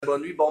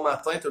Bonne nuit, bon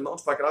matin, tout le monde. Je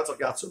sais pas à quelle heure tu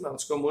regardes ça, mais en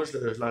tout cas, moi, je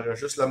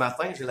l'enregistre le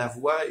matin. J'ai la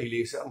voix et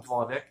les cernes qui vont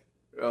avec.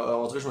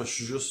 On dirait que je me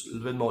suis juste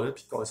levé de mon lit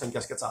puis qu'on laissait une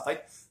casquette sur la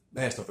tête.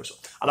 Mais c'est un peu ça.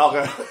 Alors,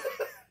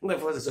 des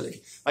fois, c'est ça, les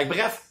filles. Fait que,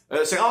 bref,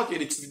 c'est rare qu'il y ait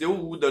des petites vidéos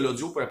ou de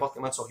l'audio, peu importe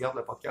comment tu regardes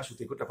le podcast ou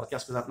tu écoutes le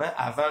podcast présentement,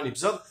 avant un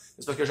épisode.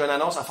 C'est parce que j'ai une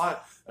annonce à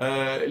faire.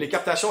 Les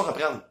captations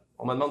reprennent.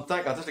 On me demande tout le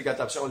temps quand est-ce que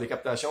les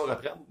captations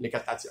reprennent. Les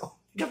captations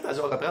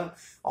reprennent.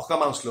 On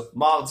recommence là.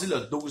 Mardi,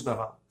 le 12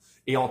 novembre.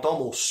 Et on tombe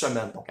aux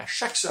semaines. Donc, à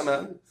chaque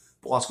semaine,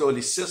 pour en tout cas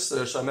les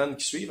 6 semaines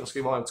qui suivent, parce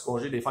qu'il va y avoir un petit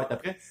congé des fêtes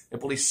après, mais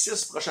pour les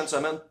 6 prochaines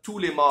semaines, tous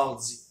les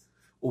mardis,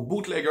 au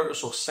Bootlegger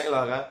sur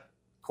Saint-Laurent,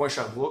 coin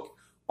Sherbrooke,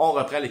 on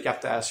reprend les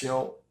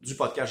captations du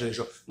podcast J'ai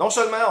déjà. Non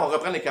seulement on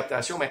reprend les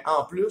captations, mais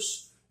en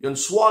plus, il y a une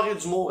soirée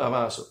d'humour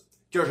avant ça,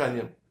 que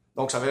j'anime.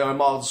 Donc, ça va être un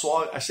mardi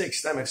soir assez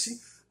excitant, merci.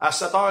 À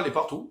 7h, les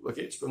portes ouvertes,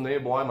 OK? Tu peux venir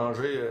boire,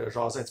 manger,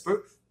 jaser un petit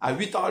peu. À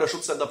 8h, le show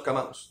de stand-up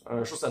commence.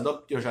 Un show de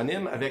stand-up que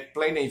j'anime avec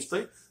plein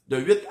d'invités, de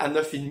 8 à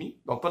 9h30.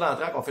 Donc, pas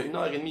d'entraque, on fait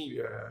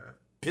 1h30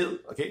 pile,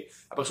 OK?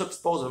 Après ça,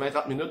 petite pause de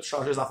 20-30 minutes,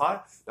 changer les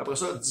affaires. Puis après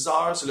ça,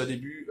 10h, c'est le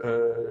début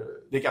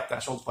des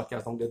captations du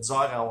podcast. Donc, de 10h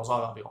à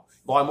 11h environ.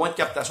 Il va y avoir moins de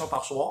captations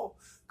par soir,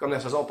 comme la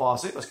saison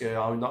passée, parce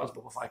qu'en 1 heure, tu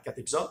peux pas faire 4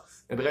 épisodes.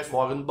 Mais bref, il va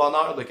y avoir une bonne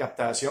heure de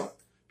captation.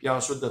 Puis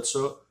ensuite de ça,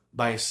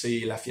 ben, c'est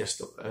la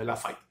fiesta, la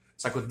fête.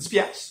 Ça coûte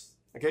 10$,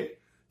 OK?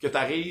 Que tu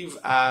arrives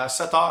à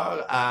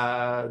 7h,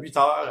 à 8h,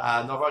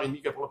 à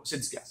 9h30, c'est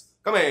 10$.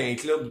 Comme un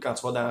club quand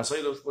tu vas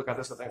danser, là, je sais pas quand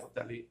est-ce que tu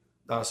vas aller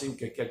danser ou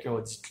que quelqu'un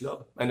a dit club.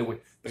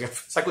 Anyway,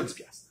 bref, ça coûte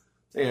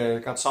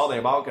 10$. Quand tu sors d'un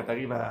bar, quand tu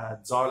arrives à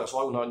 10h le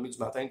soir ou 9h30 du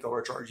matin, le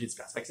cover charge, il est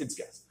 10$. Fait que c'est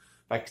 10$.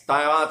 Fait que t'as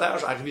un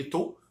avantage à arriver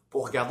tôt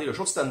pour regarder le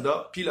show de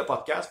stand-up puis le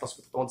podcast parce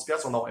que pour ton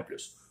 10$, on en aurait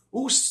plus.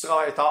 Ou si tu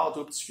travailles tard,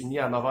 toi, puis tu finis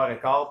à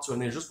 9h15, tu vas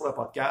venir juste pour le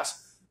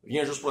podcast,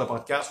 viens juste pour le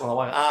podcast, on va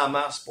en avoir en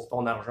masse pour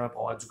ton argent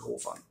pour avoir du gros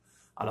fun.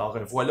 Alors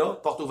voilà,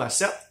 porte ouvre à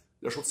 7,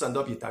 le show de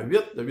stand-up il est à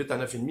 8, de 8 à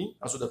 9h30.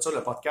 Ensuite de ça,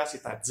 le podcast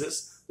est à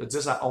 10, de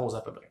 10 à 11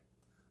 à peu près.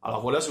 Alors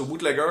voilà, c'est au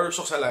Bootlegger,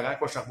 sur Saint-Laurent,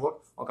 quoi,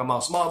 Sherbrooke. On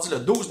commence mardi le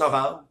 12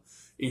 novembre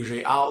et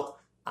j'ai hâte.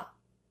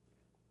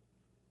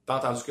 T'as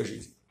entendu ce que j'ai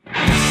dit?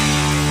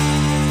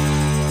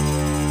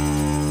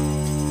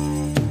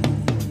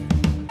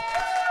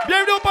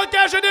 Bienvenue au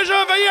podcast, j'ai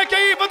déjà veuillez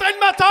accueillir votre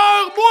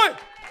animateur, moi!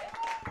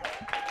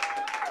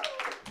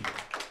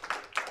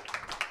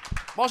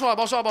 Bonsoir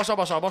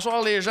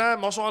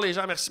les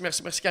gens,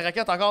 merci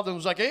Caracat encore de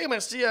nous accueillir,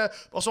 merci,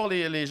 bonsoir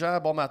les gens,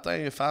 bon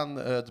matin,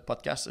 fans du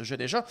podcast J'ai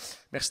déjà,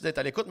 merci d'être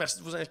à l'écoute, merci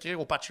de vous inscrire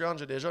au Patreon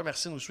J'ai déjà,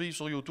 merci de nous suivre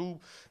sur YouTube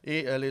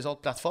et les autres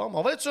plateformes.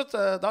 On va aller tout de suite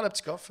dans le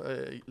petit coffre,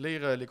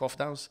 lire les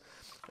confidences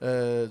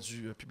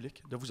du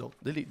public, de vous autres,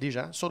 des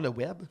gens sur le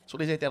web, sur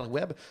les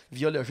interwebs,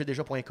 via le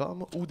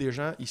jdeja.com ou des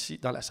gens ici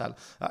dans la salle.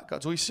 Quand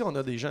tu vois ici, on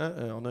a des gens,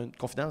 on a une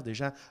confidence des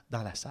gens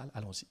dans la salle,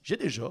 allons-y. J'ai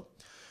déjà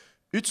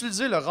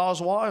utilisé le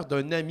rasoir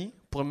d'un ami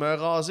pour me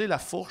raser la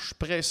fourche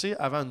pressée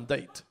avant une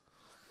date.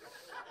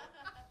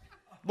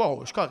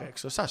 Bon, c'est correct,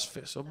 ça se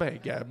fait, ça. Ben,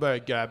 gars,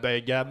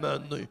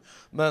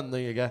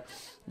 mané, gars.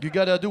 You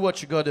gotta do what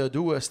you gotta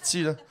do,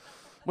 style.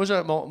 Moi,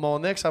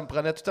 mon ex, ça me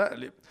prenait tout le temps.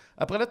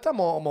 Elle prenait tout le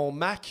temps mon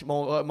Mac,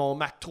 mon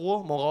Mac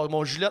 3,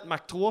 mon Gillette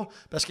Mac 3,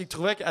 parce qu'elle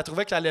trouvait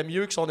qu'elle allait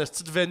mieux que son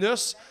esti de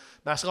Vénus.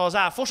 Mais elle se rasait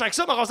à la fourche avec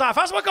ça, elle me rasait à la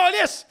face, moi,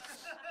 câlisse!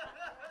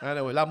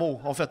 Anyway, l'amour,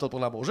 on fait tout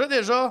pour l'amour.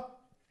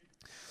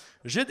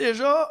 J'ai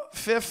déjà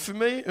fait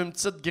fumer une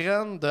petite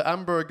graine de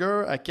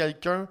hamburger à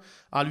quelqu'un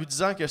en lui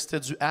disant que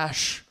c'était du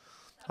hash.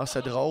 Ah,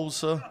 c'est drôle,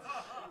 ça.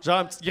 Genre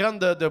une petite graine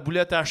de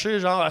boulette hachée,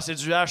 genre, c'est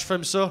du hash,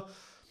 fume ça.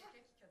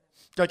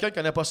 Quelqu'un qui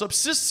connaît pas ça. Puis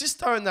si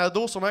c'était un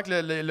ado, sûrement que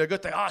le gars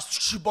était « Ah,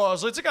 je suis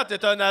basé. » Tu sais, quand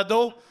t'es un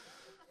ado...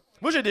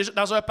 Moi,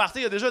 dans un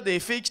party, il y a déjà des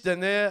filles qui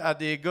donnaient à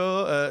des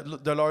gars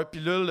de leur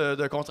pilule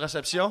de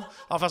contraception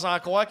en faisant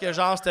croire que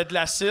genre c'était de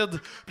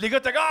l'acide. Puis les gars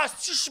étaient « Ah,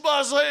 je suis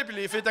basé. » Puis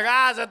les filles étaient «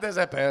 Ah, c'est des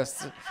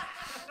épaisses. »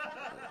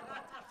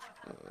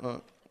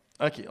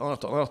 OK, on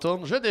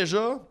retourne. J'ai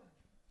déjà...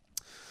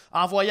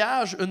 En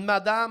voyage, une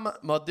madame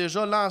m'a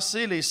déjà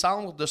lancé les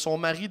cendres de son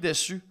mari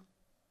déçu.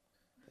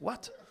 What?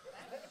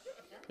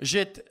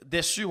 J'étais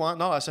déçu, hein?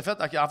 Non, elle s'est fait...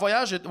 Okay. En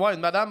voyage, une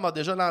madame m'a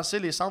déjà lancé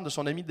les cendres de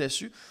son ami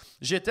déçu.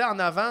 J'étais en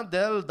avant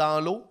d'elle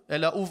dans l'eau.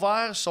 Elle a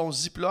ouvert son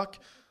ziploc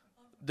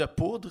de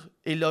poudre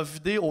et l'a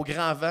vidé au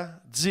grand vent,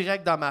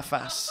 direct dans ma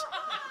face.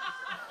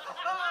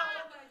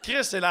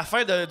 Chris, c'est la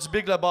fin du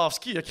Big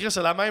Lebowski. Chris,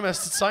 c'est la même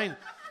petite scène.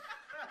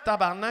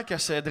 Tabarnak, que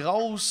c'est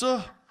drôle,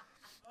 ça.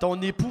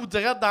 Ton époux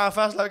direct dans la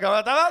face. Là,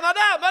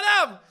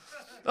 madame!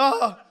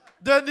 Ah,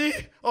 Denis,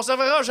 on se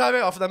verra jamais.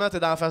 Ah, finalement, t'es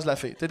dans la face de la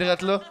fille. T'es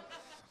direct là.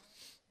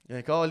 Il y a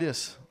un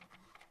calice.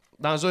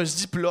 Dans un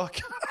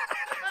ziploc.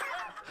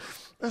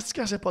 Est-ce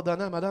que c'est pas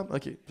donné, madame?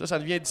 OK. Ça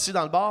nous vient d'ici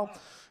dans le bar.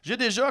 J'ai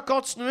déjà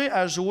continué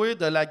à jouer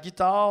de la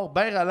guitare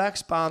bien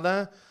relax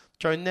pendant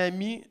qu'un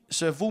ami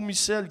se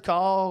vomissait le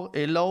corps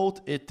et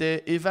l'autre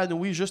était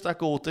évanoui juste à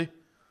côté.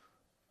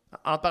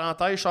 En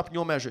parenthèse,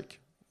 champignon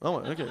magique. Ah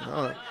ouais, OK.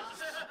 Ah ouais.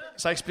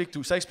 Ça explique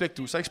tout.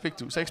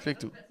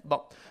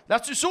 Bon.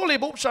 Là-dessus, sur les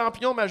beaux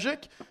champignons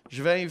magiques,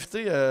 je vais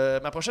inviter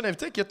ma prochaine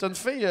invitée, qui est une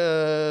fille,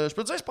 je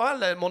peux te dire, c'est pas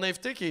mal mon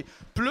invitée qui est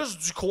plus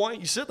du coin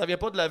ici. Elle vient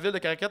pas de la ville de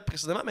Caracat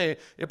précisément, mais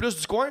elle est plus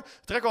du coin.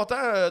 Très content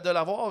de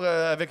l'avoir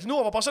avec nous.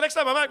 On va passer un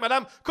excellent moment avec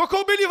Madame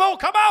Coco Béliveau.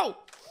 Come on!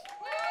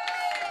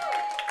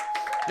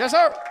 Yes,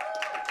 sir!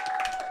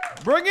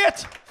 Bring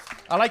it!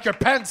 I like your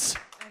pants.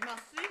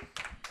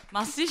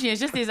 Merci, je viens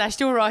juste les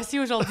acheter au Rossi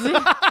aujourd'hui.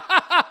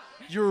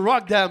 You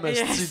rock them,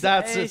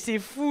 that's it. C'est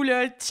fou,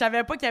 là. Je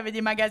savais pas qu'il y avait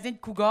des magasins de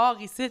cougars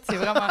ici. C'est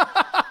vraiment...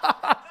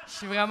 Je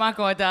suis vraiment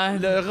content.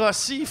 Le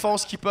Rossi, ils font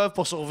ce qu'ils peuvent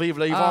pour survivre.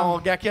 Là. Ils vont,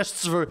 regarde, qu'est-ce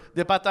que tu veux?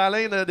 Des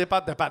pantalons,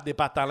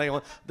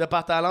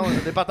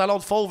 des pantalons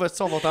de fauve,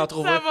 on va t'en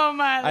trouver. Ça va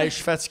mal. Hey, je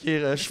suis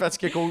fatigué.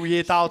 Il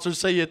est tard, tu le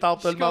sais, il est tard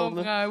pour tout le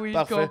monde. Oui,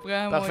 Parfait. je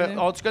comprends. Parfait.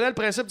 Tu connais le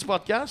principe du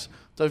podcast?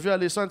 Tu as vu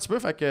aller ça un petit peu,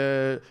 fait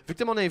que vu que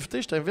tu es mon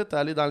invité, je t'invite à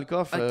aller dans le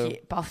coffre.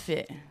 OK,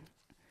 parfait.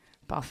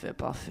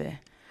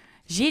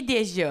 J'ai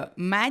déjà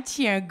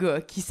matché un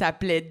gars qui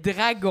s'appelait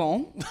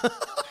Dragon.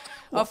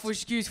 Faut que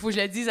je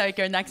le dise avec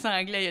un accent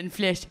anglais, il y a une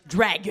flèche.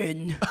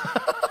 Dragon.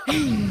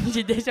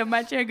 J'ai déjà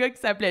matché un gars qui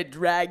s'appelait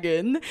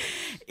Dragon.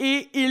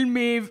 Et il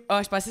m'est...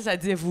 je pensais que ça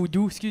disait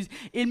voodoo, excuse.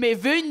 Il m'est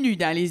venu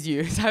dans les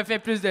yeux. Ça fait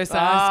plus de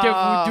sens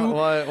que voodoo.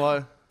 Ouais.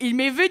 Il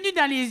m'est venu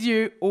dans les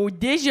yeux au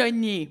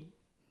déjeuner.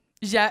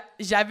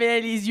 J'avais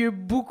les yeux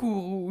beaucoup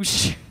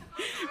rouges.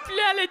 Puis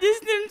là, elle a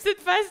dessiné une petite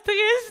face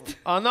triste.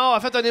 Oh non, elle a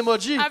fait un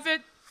emoji.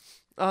 Elle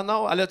Oh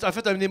non, elle a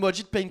fait un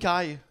emoji de pink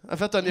eye. Elle a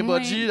fait un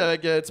emoji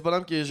avec un petit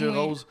bonhomme qui est yeux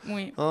roses.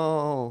 Oui.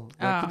 Oh,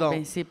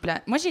 ben c'est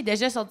plat. Moi, j'ai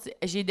déjà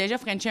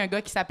frenché un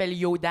gars qui s'appelle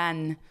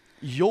Yodan.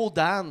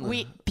 Yodan?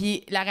 Oui,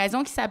 puis la raison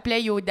qu'il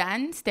s'appelait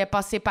Yodan, c'était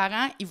parce que ses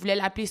parents, ils voulaient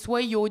l'appeler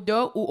soit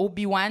Yoda ou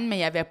Obi-Wan, mais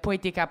ils n'avaient pas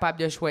été capables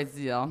de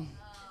choisir.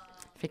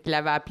 Fait qu'il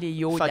l'avait appelé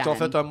Yodan. Fait qu'ils ont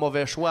fait un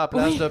mauvais choix à la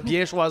place de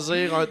bien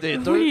choisir un des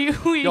deux.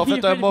 Oui. Ils ont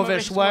fait un mauvais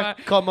choix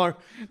commun.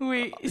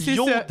 Oui, c'est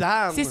Yodan.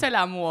 ça. C'est ça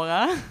l'amour,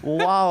 hein?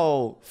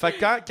 Wow! Fait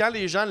que quand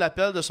les gens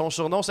l'appellent de son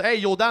surnom, c'est «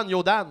 Hey, Yodan! »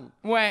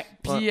 Ouais,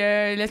 puis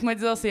laisse-moi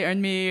dire, c'est un de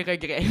mes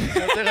regrets.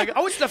 Ah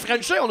oui, tu l'as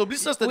frenché, on oublie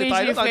ça, c'était oui,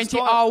 détaillé dans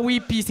l'histoire. Ah oui,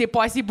 puis c'est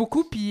passé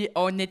beaucoup, puis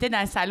on était dans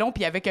le salon,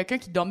 puis il y avait quelqu'un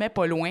qui dormait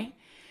pas loin.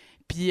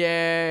 Puis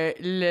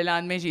le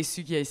lendemain, j'ai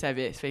su qu'il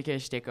savait. Ça fait que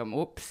j'étais comme,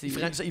 oups.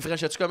 Il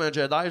frenchait-tu comme un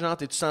Jedi, genre?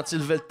 T'es-tu senti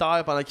lever le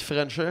terre pendant qu'il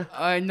frenchait?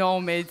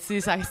 Non, mais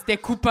tu sais, c'était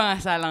coupant,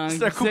 sa langue.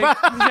 C'était coupant?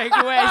 Ouais,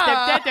 c'était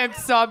peut-être un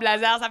petit sable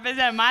laser. Ça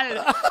faisait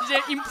mal.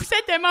 Il me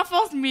poussait tellement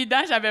fort sur mes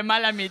dents, j'avais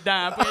mal à mes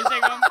dents. Après, j'étais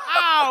comme,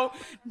 ouh!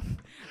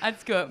 En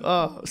tout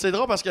cas. C'est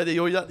drôle parce qu'il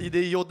y a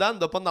des Yodan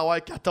de pas en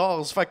avoir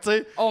 14. Fait que, tu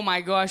sais. Oh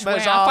my gosh, ben ouais.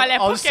 Genre, fallait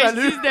pas que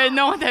je dise de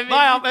nom. En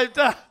même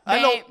temps.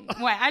 Allô?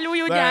 Ouais, allô,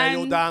 Yodan. Ben,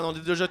 Yodan, on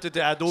est déjà,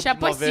 t'étais ado. Je sais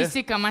pas si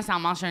c'est comment ça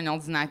marche un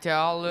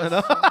ordinateur,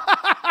 là.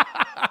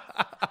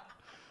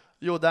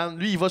 Yodan,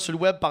 lui, il va sur le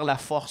web par la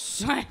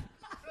force. Ouais.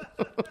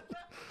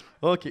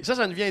 OK.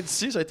 Ça nous vient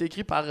d'ici. Ça a été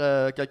écrit par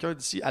quelqu'un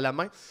d'ici à la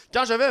main.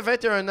 Quand j'avais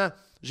 21 ans,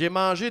 j'ai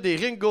mangé des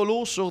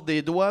ringolos sur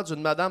des doigts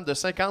d'une madame de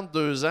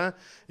 52 ans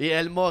et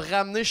elle m'a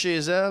ramené chez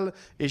elle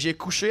et j'ai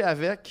couché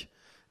avec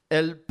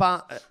elle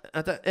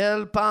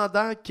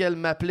pendant qu'elle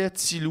m'appelait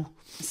Tilou.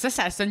 Ça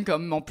sonne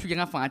comme mon plus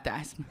grand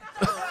fantasme.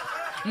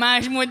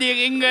 Mange-moi des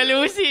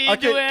ringolos, c'est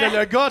OK, doigts. que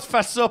le gars te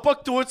fasse ça. Pas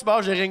que toi, tu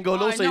manges des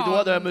ringolos sur les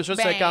doigts d'un monsieur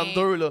de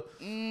 52, là.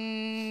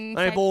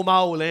 Un beau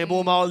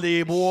mâle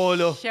des bois,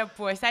 là. Je sais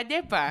pas, ça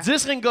dépend.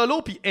 10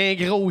 ringolos puis un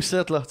gros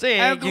set, là. Tu sais,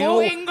 Un gros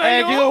ringolo?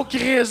 Un gros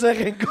crise de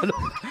ringolo.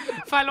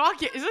 Ça,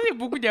 c'est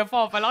beaucoup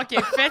d'efforts. Falloir qu'il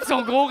ait fait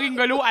son gros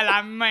ringolo à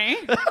la main.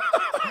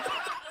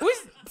 Ou,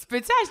 tu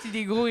peux-tu acheter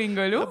des gros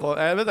ringolos?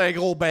 Elle va mettre un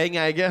gros bang,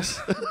 I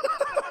guess.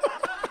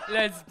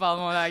 Là, tu parles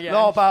mon langage.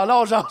 Là, on parle, là,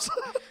 on jase.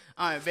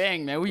 Un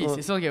bang, mais oui,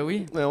 c'est sûr que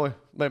oui. Ouais.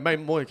 Ben,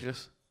 même moi,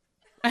 Chris.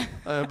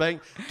 Un bang.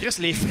 Chris,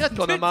 les frites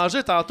qu'on a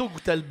mangées tantôt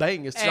goûtaient le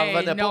bang. Si j'en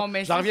revenais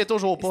pas, j'en reviens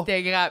toujours pas.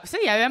 C'était grave. Ça,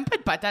 il n'y avait même pas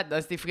de patates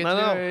dans ces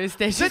frites-là. Non.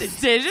 C'était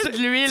juste de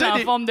l'huile en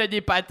forme de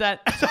des patates.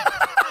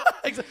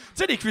 Tu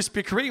sais, les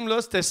Krispy Kreme,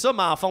 là, c'était ça,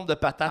 mais en forme de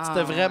patate.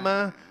 C'était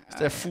vraiment...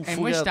 C'était fou.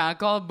 Moi, j'étais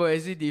encore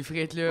buzzé des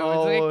frites, là.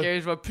 On dirait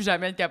que je vais plus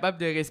jamais être capable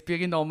de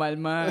respirer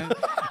normalement.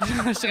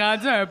 Je suis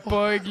rendu un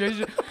pug, là.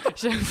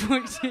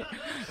 J'avoue que j'ai...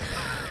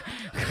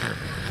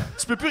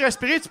 Tu peux plus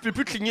respirer, tu peux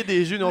plus cligner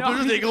des yeux. Non plus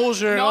juste des gros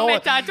yeux. Non, mais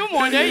tantôt,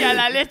 mon œil, elle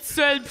allait tout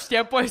seul, puis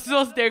j'étais pas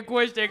sûr c'était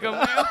quoi. J'étais comme...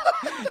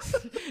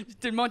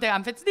 Tout le monde était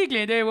comme, fais-tu des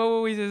clins d'œil?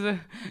 Oui, c'est ça.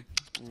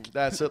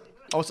 That's it.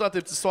 On sent tes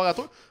petites histoires à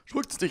toi. Je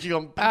vois que tu t'écris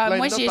comme plein de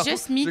moi, notes j'ai partout.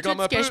 juste mis tout comme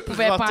ce que je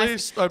pouvais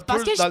penser.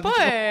 Parce que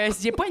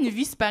j'ai pas une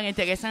vie super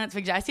intéressante. Fait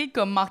que j'ai essayé de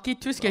comme marquer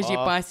tout ce que j'ai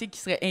pensé qui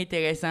serait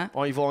intéressant.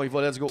 On y va,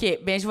 let's go. OK,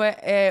 ben je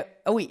vais...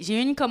 oui, j'ai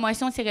eu une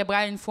commotion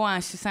cérébrale une fois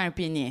en suçant un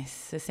pénis.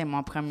 Ça, c'est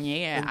mon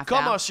premier Une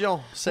commotion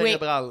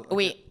cérébrale.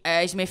 Oui,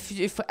 je me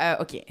suis...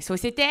 OK, so,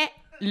 c'était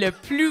le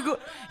plus gros...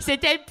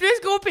 C'était le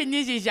plus gros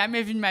pénis que j'ai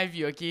jamais vu de ma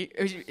vie,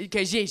 OK?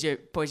 Que j'ai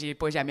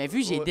pas jamais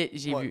vu, j'ai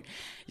vu.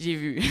 J'ai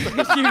vu.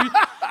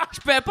 Je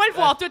pouvais pas le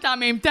voir tout en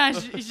même temps.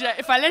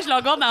 Fallait que je le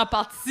regarde en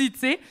partie, tu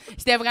sais.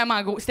 C'était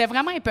vraiment gros. C'était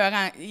vraiment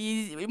épeurant.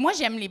 Moi,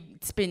 j'aime les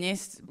petits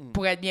pénis,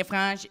 pour être bien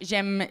franche.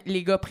 J'aime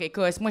les gars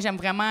précoces. Moi, j'aime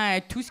vraiment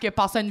tout ce que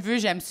personne veut,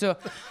 j'aime ça.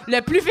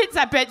 Le plus vite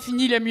ça peut être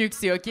fini, le mieux que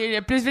c'est, OK?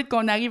 Le plus vite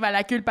qu'on arrive à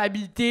la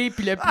culpabilité,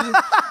 puis le plus...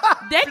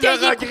 Dès qu'il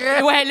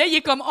est... Ouais, là, il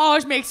est comme « Oh,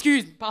 je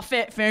m'excuse. »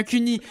 Parfait, fais un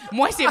cuni.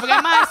 Moi, c'est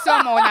vraiment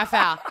ça, mon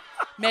affaire.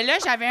 Mais là,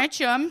 j'avais un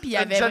chum, puis il y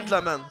avait... Un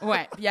gentleman.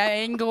 Ouais, puis il y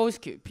avait une grosse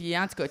queue. Puis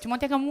en tout cas, tout le monde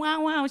était comme «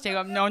 Wow. » J'étais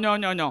comme «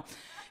 Non. »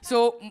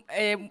 So,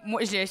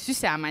 moi, je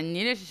suis à un moment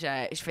donné,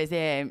 là, je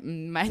faisais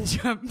ma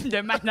job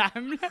de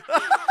madame, là.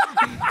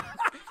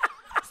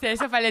 C'était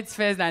ça, fallait que tu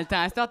fasses dans le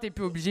temps. À cette heure, t'es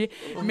plus obligé.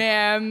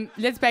 Mais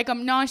là, tu peux être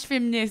comme « Non, je suis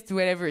féministe » ou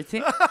whatever, tu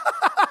sais.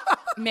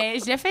 Mais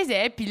je le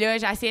faisais, puis là,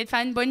 j'essayais de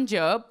faire une bonne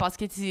job parce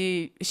que,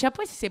 je sais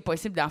pas si c'est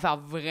possible d'en faire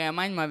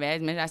vraiment une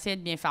mauvaise, mais j'essayais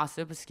de bien faire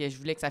ça parce que je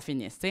voulais que ça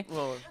finisse, tu sais.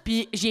 Ouais.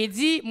 Puis j'ai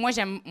dit, moi,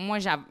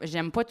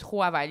 j'aime pas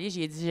trop avaler,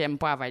 j'ai dit, j'aime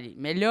pas avaler.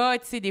 Mais là,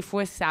 tu sais, des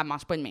fois, ça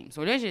marche pas de même.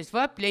 So là, j'ai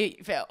ça, puis là,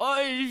 il fait, oh,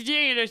 je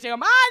viens, là. J'étais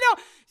comme, ah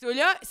non! So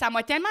là, ça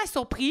m'a tellement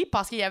surpris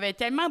parce qu'il y avait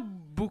tellement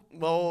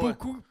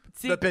beaucoup.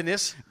 Le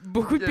pénis.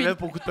 Beaucoup de Il y avait pénis.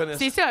 beaucoup de pénis.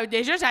 C'est ça.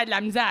 Déjà, j'avais de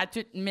la misère à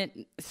tout, mais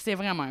c'est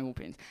vraiment un gros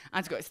pénis.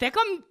 En tout cas, c'était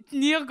comme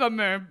tenir comme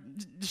un...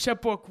 Je sais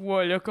pas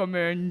quoi, là, comme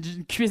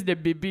une cuisse de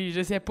bébé,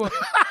 je sais pas.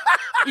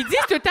 Ils disent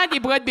tout le temps des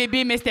bras de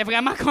bébé, mais c'était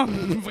vraiment comme...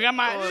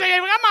 Vraiment...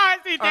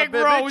 C'était un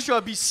gross. bébé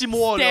chubby, 6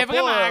 mois, là. C'était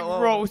vraiment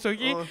gross, OK?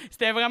 Ouais.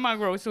 C'était vraiment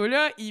gross. So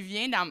là, il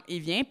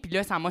vient, puis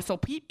là, ça m'a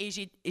surpris, et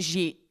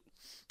j'ai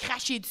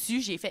craché dessus.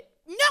 J'ai fait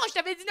 « Non, je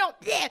t'avais dit non! »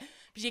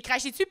 Puis j'ai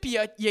craché dessus, puis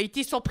il a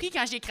été surpris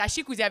quand j'ai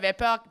craché, que vous avez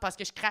peur, parce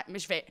que je crache, mais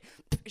je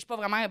suis pas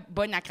vraiment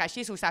bonne à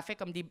cracher, so ça a fait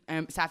comme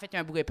ça a fait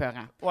un bruit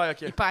épeurant. Ouais,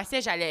 OK. Il pensait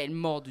que j'allais le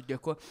mordre de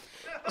quoi.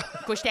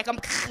 Quoi, j'étais comme...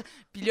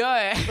 Puis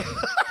là,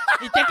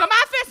 il était comme...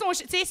 Ah, fait son...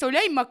 Tu sais, so là,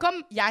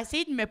 il a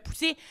essayé de me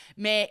pousser,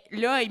 mais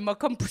là, il m'a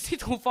comme poussé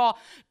trop fort.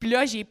 Puis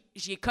là,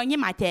 j'ai cogné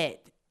ma tête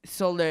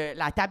sur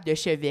la table de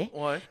chevet.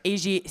 Ouais. Et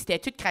c'était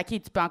tout craqué.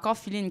 Tu peux encore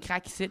filer une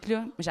craque ici,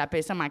 là.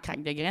 J'appelle ça ma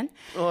craque de graine.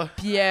 Ouais.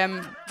 Puis,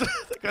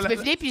 tu peux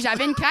filer, puis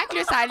j'avais une craque,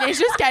 là, ça allait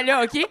jusqu'à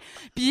là, OK?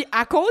 Puis,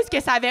 à cause que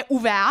ça avait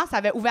ouvert,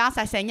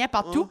 ça saignait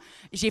partout,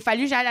 j'ai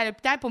fallu que j'aille à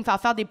l'hôpital pour me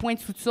faire des points de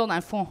suture dans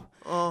le fond.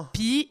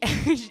 Puis,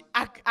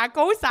 à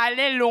cause ça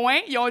allait loin,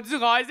 ils ont dû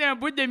raser un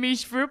bout de mes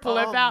cheveux pour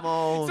le faire.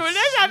 So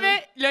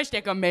là,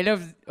 j'étais comme, mais là,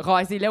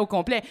 rasez-les au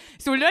complet.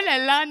 So là,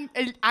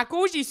 à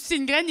cause j'ai sucé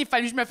une graine, il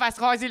fallait que je me fasse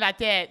raser la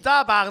tête.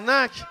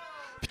 Tabarnak!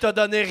 Puis t'as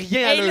donné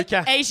rien à leur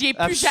camp. J'ai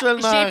plus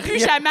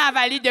jamais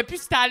avalé. Depuis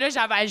ce temps-là,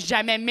 j'avale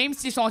jamais, même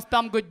si son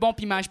sperme goûte bon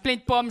puis il mange plein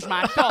de pommes, je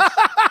m'en torche.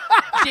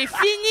 J'ai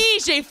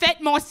fini, j'ai fait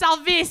mon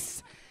service.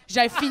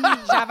 J'ai fini,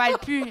 j'avale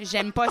plus.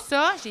 J'aime pas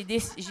ça, j'ai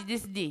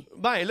décidé.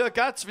 Ben là,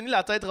 quand tu finis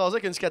la tête rasée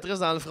avec une cicatrice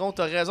dans le front,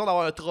 t'as raison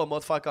d'avoir un trauma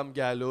de faire comme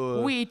gars là.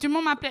 Oui, tout le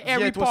monde m'appelait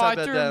Harry Viens-toi, ça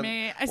Potter, bedaine.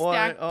 mais c'était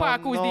Ouais, pas à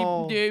cause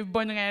non. de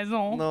bonnes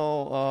raisons.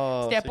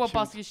 Non, C'était c'est pas cute.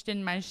 parce que j'étais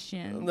une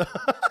machine.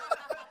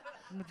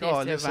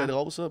 Oh, là, c'est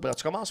drôle ça. Ben,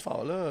 tu commences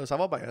fort là, ça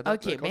va bien.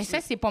 OK, mais ça,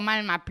 c'est pas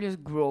mal ma plus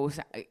grosse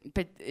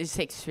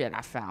sexuelle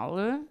affaire,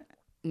 là.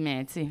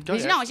 Mais, tu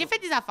sais. Non, j'ai fait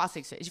des affaires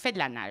sexuelles. J'ai fait de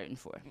l'anal une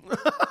fois.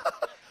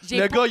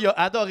 Le gars, il a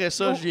adoré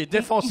ça. J'ai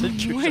défoncé le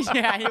cul. Oui.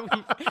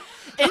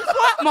 Une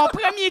fois, mon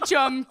premier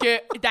chum,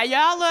 que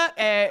d'ailleurs,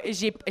 là,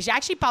 j'ai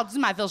actually perdu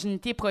ma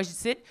virginité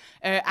progicite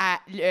à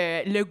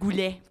Le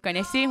Goulet. Vous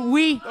connaissez?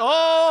 Oui.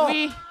 Oh!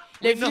 Oui.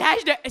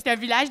 C'est un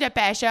village de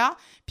pêcheurs.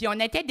 Puis on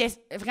était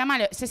vraiment...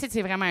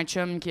 c'est vraiment un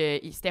chum que...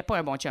 C'était pas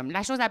un bon chum.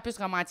 La chose la plus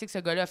romantique que ce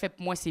gars-là a fait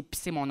pour moi, c'est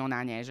pisser mon nom dans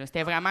la neige. Là.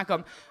 C'était vraiment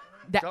comme...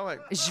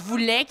 Je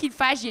voulais qu'il le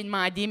fasse, j'ai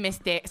demandé, mais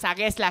ça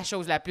reste la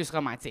chose la plus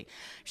romantique.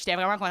 J'étais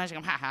vraiment contente, j'étais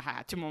comme,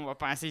 tout le monde va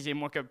penser que c'est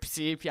moi qui ai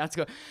pissé, puis en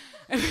tout cas,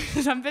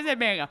 ça me faisait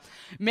bien rire.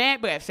 Mais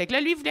bref, c'est que là,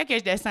 lui, il voulait que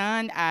je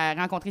descende à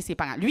rencontrer ses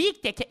parents. Lui,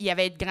 il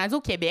avait grandi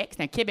au Québec,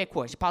 c'est un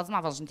Québécois. J'ai perdu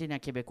ma virginité d'un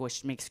Québécois,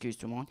 je m'excuse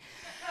tout le monde.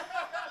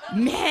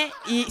 Mais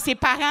ses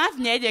parents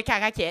venaient de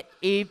Caraquette.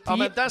 Et puis, en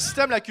même temps, si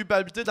t'aimes la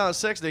culpabilité dans le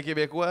sexe des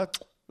Québécois...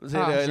 C'est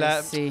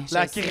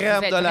la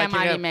crème de la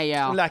crème. Les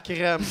meilleurs. La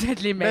crème. Vous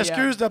êtes les meilleurs.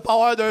 M'excuse de pas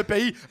avoir d'un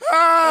pays.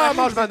 Ah,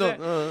 mange ma note.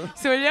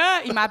 So là,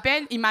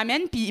 il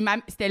m'amène, puis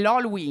c'était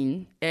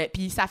l'Halloween.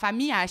 Puis sa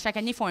famille, à chaque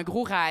année, font un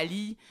gros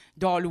rallye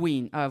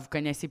d'Halloween. Vous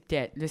connaissez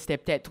peut-être. Là, c'était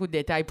peut-être trop de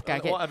détails pour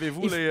quelqu'un.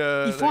 Avez-vous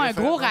Ils font un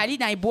gros rallye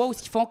dans les bois où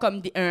ils font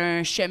comme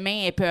un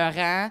chemin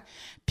épeurant.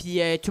 Puis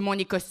tout le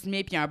monde est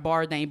costumé, puis il y a un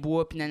bar dans les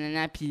bois, puis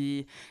nanana,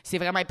 puis c'est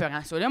vraiment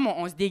épeurant. Ça, là,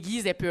 on se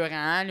déguise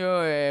épeurant.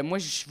 Là, moi,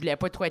 je voulais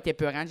pas trop être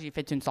épeurante, j'ai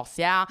fait une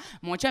sorcière.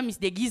 Mon chum, il se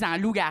déguise en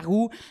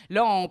loup-garou.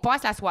 Là, on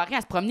passe la soirée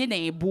à se promener dans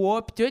les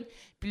bois, puis tout.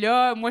 Puis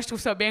là, moi, je trouve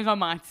ça bien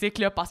romantique,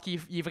 là, parce qu'il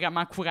est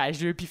vraiment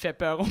courageux, puis il fait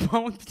peur au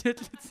monde, puis tout,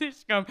 tu sais, je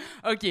suis comme,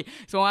 OK.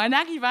 So, en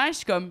arrivant, je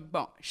suis comme,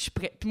 bon, je suis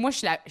prête. Puis moi, je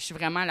suis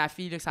vraiment la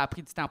fille, là, que ça a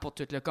pris du temps pour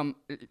tout, là. Comme,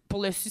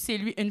 pour le sucer,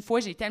 lui, une fois,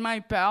 j'ai tellement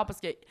eu peur, parce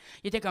qu'il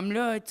était comme,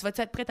 là, tu vas-tu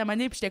être prête à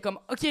m'amener? Puis j'étais comme,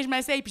 OK, je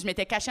m'essaye. Puis je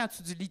m'étais cachée en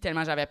dessous du lit,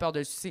 tellement j'avais peur de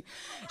le sucer.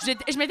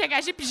 Je m'étais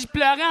cachée, puis je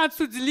pleurais en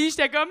dessous du lit.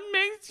 J'étais comme, mais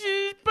je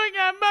suis pas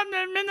capable de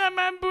le mettre dans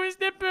ma bouche,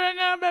 c'était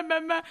peurant,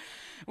 blablabla.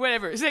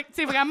 Whatever.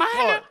 C'est vraiment,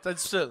 là, c'est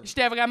difficile.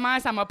 j'étais vraiment,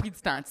 ça m'a pris du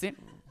temps, tu sais.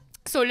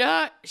 So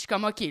là, je suis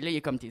comme, OK, là, il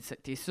est comme,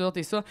 t'es sûr.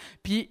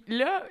 Puis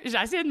là,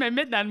 j'ai essayé de me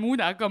mettre dans le mood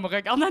en comme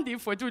regardant des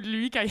photos de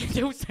lui quand il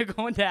était au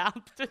secondaire.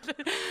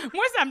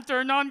 Moi, ça me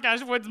turn on quand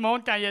je vois du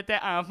monde quand il était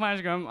enfant. Je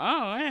suis comme,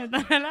 ah ouais,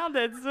 t'as l'air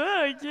de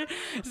ça, OK.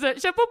 Je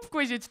sais pas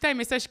pourquoi j'ai tout le temps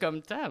aimé ça. Je suis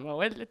comme,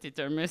 ouais, là, t'es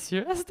un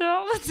monsieur à cette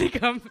heure. C'est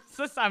comme,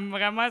 ça me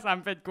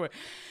fait de quoi.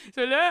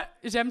 So là,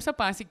 j'aime ça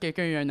penser que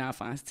quelqu'un a eu une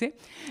enfance, tu sais.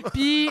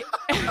 Puis,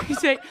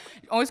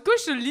 on se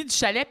couche sur le lit du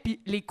chalet, puis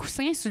les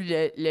coussins sur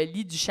le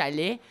lit du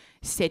chalet,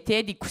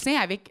 c'était des coussins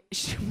avec, je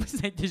sais pas si vous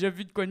avez déjà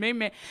vu de quoi de même,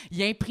 mais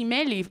il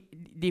imprimait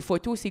des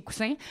photos, ces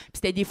coussins, puis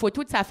c'était des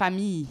photos de sa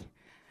famille.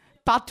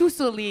 Partout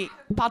sur les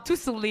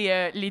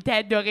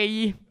têtes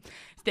d'oreiller.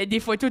 C'était des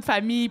photos de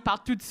famille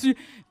partout dessus.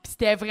 Puis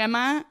c'était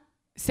vraiment,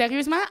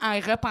 sérieusement, en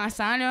y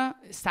repensant, là,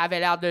 ça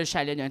avait l'air de le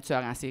chalet d'un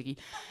tueur en série.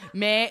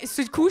 Mais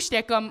sur le coup,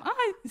 j'étais comme,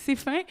 c'est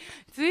fin.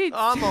 Tu sais,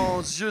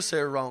 mon Dieu,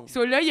 c'est wrong.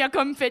 So là, il a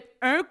comme fait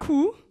un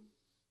coup,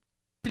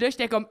 puis là,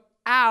 j'étais comme,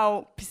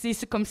 ow! Puis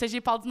c'est comme ça que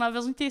j'ai perdu ma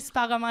virginité,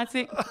 super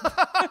romantique.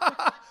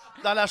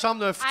 Dans la chambre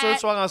d'un futur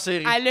soir en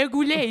série. À Le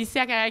Goulet, ici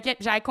à Caraquette.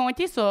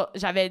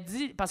 J'avais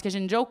dit, parce que j'ai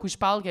une joke où je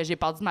parle que j'ai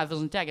perdu ma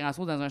virginité à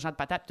Grand-Sault dans un champ de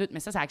patates, tout, mais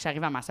ça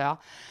arrive à ma soeur.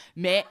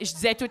 Mais je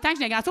disais tout le temps que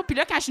j'étais à Grand-Sault. Puis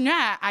là, quand je suis venue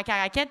à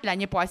Caraquette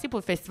l'année passée pour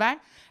le festival,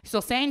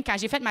 sur scène, quand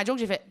j'ai fait ma joke,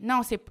 j'ai fait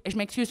non, je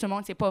m'excuse tout le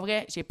monde, c'est pas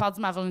vrai, j'ai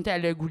perdu ma virginité à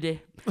Le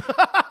Goulet.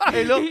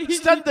 Et là,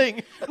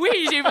 standing! Oui,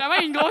 j'ai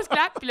vraiment une grosse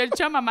claque. Puis là, le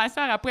chum à ma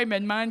soeur, après, il me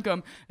demande,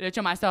 comme, le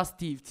chum à ma soeur,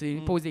 Steve, tu sais,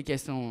 il pose des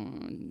questions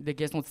de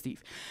Steve.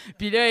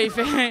 Puis là, il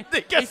fait.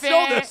 Des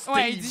questions de Steve!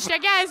 Ouais, il dit, je te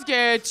gaze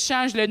que tu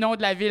changes le nom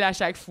de la ville à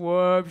chaque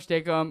fois. Puis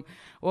j'étais comme,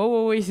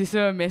 oui, c'est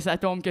ça, mais ça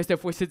tombe que cette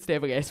fois-ci, c'était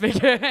vrai. Ça fait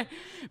que.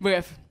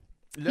 Bref.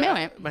 Mais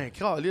ouais. Ben,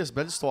 Cralice,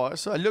 belle histoire,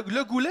 ça. Le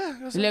Goulet?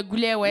 Ça? Le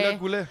Goulet, ouais. Le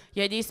Goulet.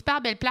 Il y a des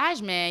super belles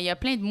plages, mais il y a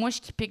plein de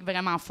mouches qui piquent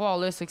vraiment fort,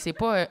 là. C'est que c'est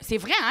pas. C'est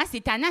vrai, hein?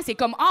 C'est tannant. C'est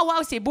comme,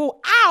 wow, c'est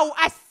beau. Ow!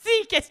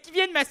 Assis! Qu'est-ce qui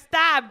vient de me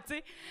stab? Tu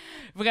sais.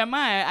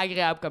 Vraiment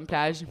agréable comme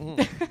plage.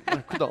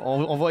 Écoute,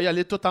 on va y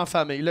aller tout en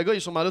famille. Le gars, il est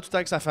sûrement là tout le temps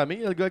avec sa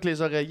famille. Le gars avec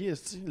les oreillers,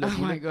 oh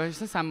my God,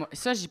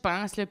 ça j'y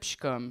pense, là, puis je suis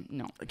comme,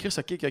 non. Chris,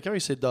 OK, quelqu'un,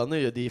 il s'est donné,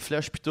 il y a des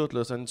flèches puis tout,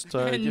 là. C'est une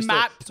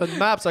map. C'est une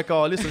map, ça,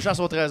 calé. C'est une chasse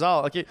au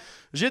trésor. OK.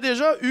 J'ai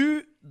déjà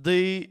eu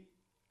des...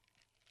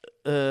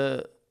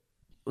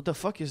 what the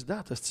fuck is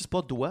that? C'est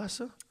pas doigts,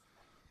 ça?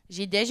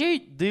 J'ai déjà eu...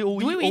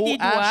 D-O-I-O-H-T-S? Oui, des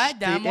doigts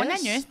dans mon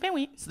anus, ben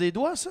oui. C'est des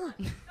doigts, ça?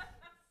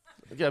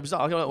 OK,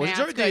 bizarre. Okay, j'ai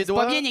déjà eu des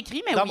doigts... C'est pas bien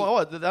écrit, mais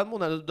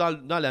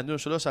dans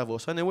l'anus, là, ça va.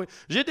 Ça, anyway.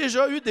 J'ai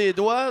déjà eu des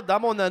doigts dans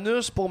mon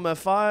anus pour me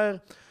faire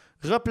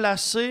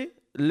replacer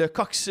le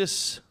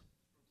coccyx.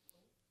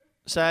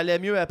 Ça allait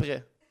mieux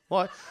après.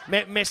 Ouais.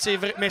 Mais c'est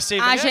vrai.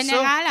 En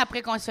général,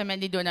 après qu'on se met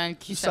des doigts dans le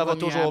cul, ça va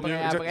toujours mieux.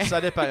 Après.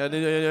 Ça dépend.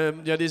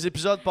 Il y a des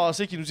épisodes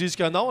passés qui nous disent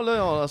que non.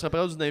 Là, on serait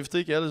prêt d'une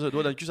invitée qui a le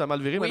doigt dans le cul, ça a mal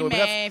viré. Oui, mais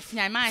bref,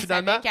 finalement, elle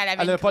savait qu'elle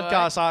avait elle pas de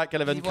cancer,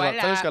 qu'elle avait une crotte.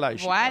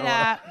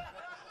 Voilà.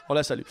 On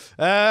la salue.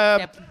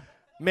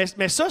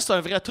 Mais ça, c'est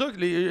un vrai truc.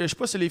 Je sais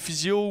pas si c'est les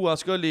physios ou en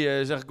tout cas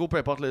les ergots, peu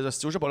importe, les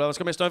ostéos, je sais pas. Là,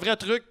 mais c'est un vrai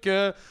truc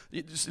que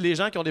les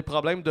gens qui ont des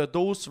problèmes de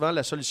dos, souvent,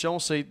 la solution,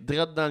 c'est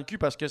direct dans le cul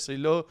parce que c'est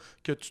là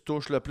que tu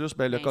touches le plus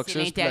le coccyx.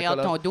 C'est l'intérieur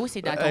de ton dos,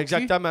 c'est dans ton cul.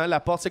 Exactement. La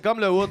porte, c'est comme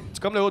le hood.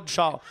 C'est comme le hood du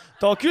char.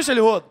 Ton cul, c'est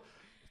le hood.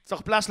 Tu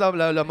replaces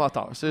le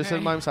moteur. C'est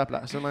le même sa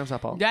place. C'est le même sa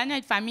part. Dans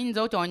notre famille, nous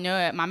autres,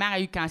 ma mère a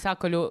eu cancer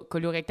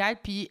colorectal,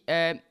 puis...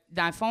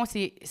 dans le fond,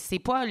 c'est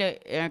pas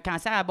un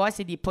cancer à base,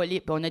 c'est des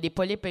polypes. On a des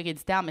polypes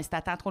héréditaires, mais si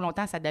t'attends trop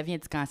longtemps, ça devient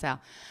du cancer.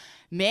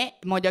 Mais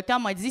mon docteur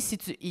m'a dit,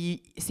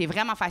 c'est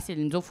vraiment facile.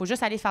 Il nous dit, il faut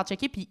juste aller se faire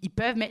checker, puis ils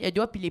peuvent mettre le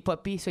doigt puis les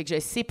popper. Ça fait que je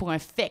sais pour un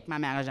fait que ma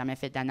mère n'a jamais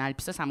fait d'anal,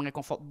 puis ça me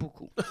réconforte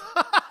beaucoup.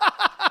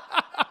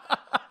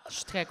 Je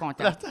suis très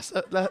contente.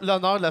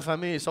 L'honneur de la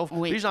famille est sauf.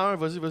 Oui. Les gens,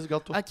 vas-y,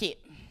 garde-toi. OK.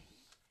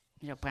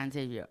 Je vais prendre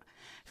celui-là.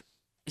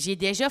 J'ai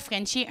déjà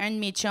frenché un de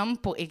mes chums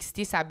pour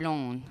exciter sa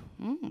blonde.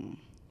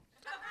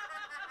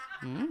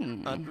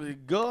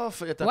 Gaga,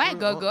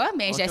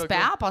 mais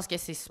j'espère parce que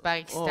c'est super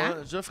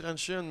excitant. Déjà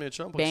Frenchie un de mes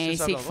chums pour c'est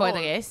qu'il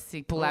faudrait,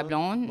 c'est pour la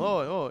blonde.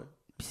 Ouais.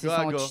 Puis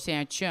c'est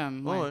un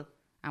chum. Ouais.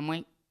 À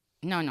moins.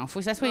 Non, faut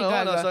que ça soit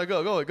Gaga. Non, c'est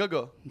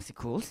Gaga. C'est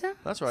cool, ça.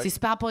 That's right. C'est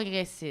super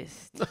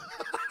progressiste.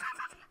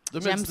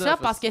 J'aime ça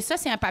parce que ça,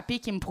 c'est un papier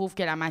qui me prouve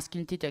que la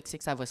masculinité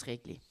toxique, ça va se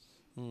régler.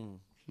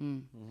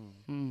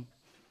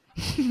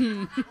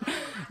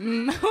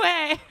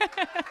 Ouais.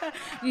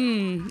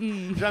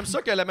 J'aime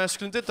ça que la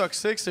masculinité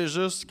toxique, c'est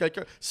juste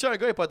quelqu'un... Si un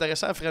gars est pas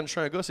intéressant à frencher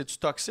un gars, c'est-tu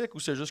toxique ou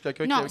c'est juste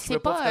quelqu'un Non, qui c'est veut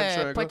pas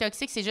frencher un pas gars?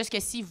 toxique, c'est juste que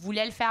s'il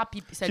voulait le faire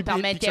puis ça Puis- le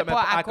permettait puis ça met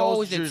pas pas à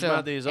cause du de jugement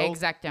ça. des autres.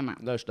 Exactement.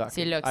 Là, je suis d'accord.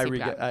 C'est là que c'est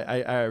plate.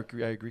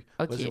 I agree.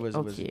 OK,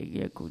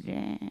 Vas-y. cool.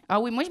 Ah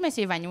oui, moi, je me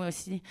suis évanouie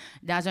aussi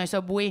dans un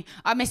Subway.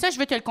 Ah, mais ça, je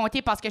veux te le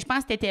compter parce que je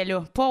pense que t'étais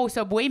là. Pas au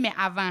Subway, mais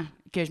avant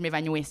que je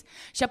m'évanouisse.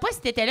 Je sais pas si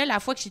t'étais là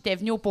la fois que j'étais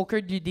venue au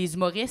poker des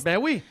humoristes. Ben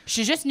oui. Je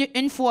suis juste venue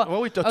une fois.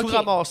 Oui, t'as tout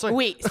ramassé.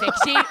 Oui, c'est que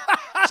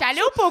j'étais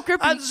allée au poker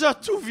puis... Elle nous a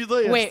tout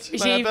vidé. Oui, esti,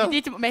 je me j'ai rappelle.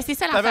 vidé tout. Mais c'est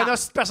ça T'avais l'affaire. un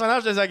petit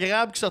personnage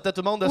désagréable qui sortait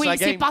tout le monde de Oui, sa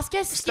game. c'est parce que...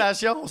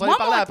 Félicitations, on s'en Moi, est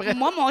parlé après.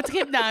 Moi, mon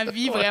trip dans la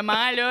vie,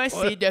 vraiment, là,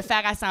 c'est de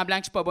faire à semblant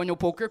que je suis pas bonne au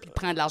poker puis de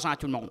prendre de l'argent à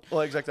tout le monde.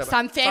 Oui, exactement.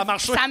 Ça me fait... Ça a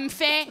marché. Ça me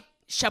fait...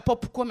 Je sais pas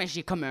pourquoi, mais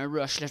j'ai comme un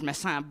rush. Là. Je me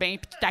sens bien.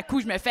 Puis tout à coup,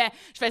 je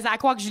faisais à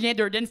croire que Julien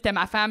Durden, c'était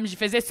ma femme. J'y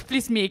faisais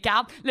souffler sur mes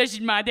cartes. Là, j'y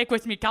demandais quoi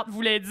mes cartes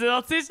voulaient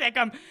dire. Tu sais, j'étais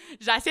comme...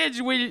 J'essayais de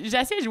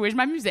jouer. Je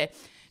m'amusais.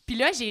 Puis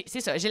là,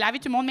 c'est ça. J'ai lavé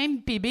tout le monde.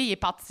 Même PB, il est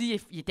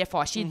parti. Il était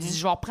fâché. Il dit,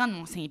 je vais reprendre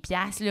mon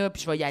 5$, là,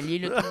 puis je vais y aller,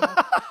 là, tout le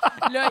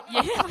monde. Là, il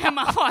est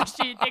vraiment fâché.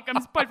 Il était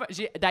comme, c'est pas le fun.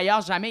 J'ai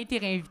d'ailleurs jamais été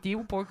réinvité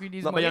au poker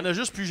des Non, mais il y en humoristes.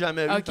 a juste plus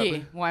jamais eu. OK.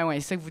 Ouais,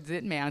 c'est ça que vous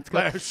dites. Mais en tout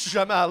cas... Ben, je suis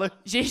jamais allé.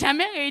 J'ai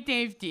jamais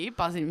été invité,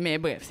 mais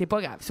bref, c'est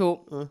pas grave.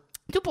 So,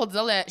 tout pour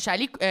dire, là, je suis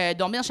allée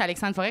dormir chez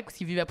Alexandre Forêt parce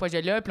qu'il vivait pas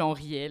là, puis on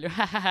riait. Là.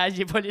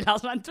 J'ai volé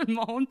l'argent de tout le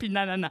monde, puis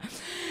non.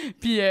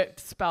 Puis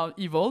super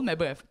evil, mais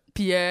bref.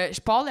 Puis je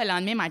pars le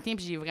lendemain matin,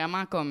 puis j'ai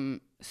vraiment comme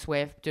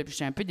soif. Puis je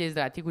suis un peu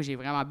déshydratée, j'ai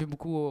vraiment bu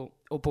beaucoup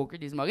au poker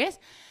des humoristes.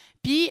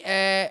 Puis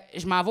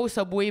je m'en vais au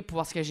Subway pour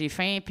voir ce que j'ai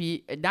faim.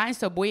 Puis dans le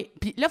Subway...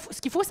 Puis là,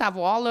 ce qu'il faut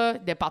savoir là,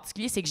 de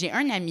particulier, c'est que j'ai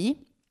un ami,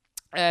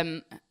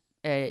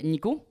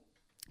 Nico,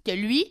 que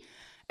lui...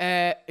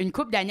 une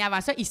couple d'années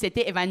avant ça, il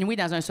s'était évanoui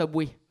dans un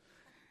Subway.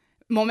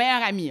 Mon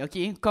meilleur ami,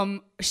 OK?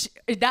 Comme,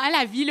 dans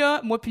la vie, là,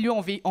 moi puis lui, on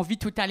vit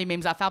tout le temps les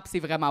mêmes affaires, puis c'est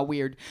vraiment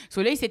weird.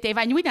 So là, il s'était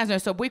évanoui dans un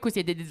Subway quand il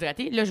s'était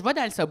déshydraté. Là, je vais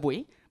dans le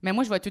Subway, mais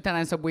moi, je vais tout le temps dans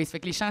le Subway. Ça fait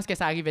que les chances que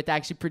ça arrive étaient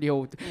actually pretty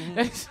hautes.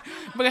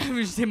 Bref,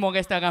 c'est mon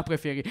restaurant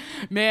préféré.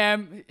 Mais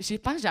je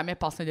pense jamais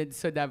personne n'a dit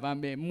ça d'avant,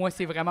 mais moi,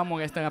 c'est vraiment mon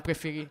restaurant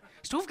préféré.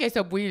 Je trouve que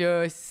Subway,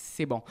 là,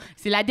 c'est bon.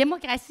 C'est la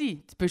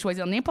démocratie. Tu peux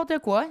choisir n'importe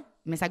quoi,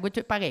 mais ça goûte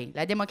tout pareil.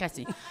 La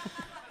démocratie.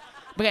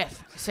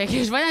 Bref, c'est que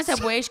je vais dans le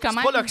Subway, je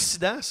commande... C'est pas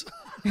l'Occident, ça?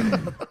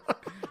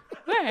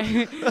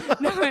 Ouais.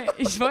 Non, mais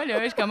je vais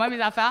là, je commande mes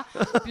affaires.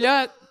 Puis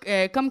là,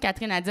 comme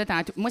Catherine a dit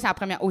tantôt, moi,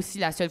 c'est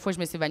la seule fois que je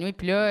me suis évanouie.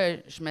 Puis là,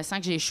 je me sens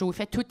que j'ai chaud.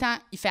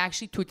 Il fait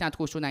actually tout le temps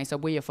trop chaud dans les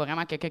Subway. Il faut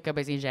vraiment quelqu'un qui a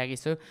besoin de gérer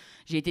ça.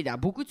 J'ai été dans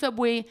beaucoup de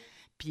Subway,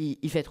 puis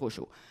il fait trop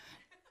chaud.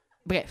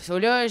 Bref, ça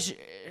là, je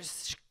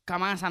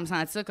commence à me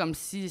sentir comme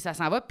si ça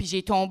s'en va. Puis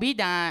j'ai tombé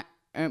dans...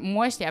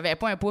 moi, je n'avais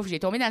pas un pouf, j'ai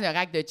tombé dans le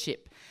rack de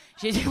chips.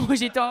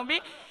 J'ai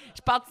tombé... Je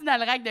suis partie dans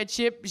le rack de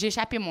chips, j'ai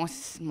échappé mon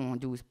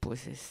 12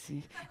 pouces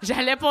ici.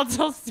 J'allais pour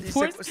dire 6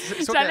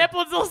 pouces. J'allais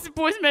pour dire 6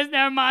 pouces, mais c'était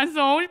un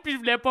mensonge, puis je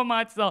voulais pas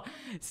mentir.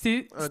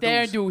 C'était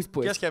un 12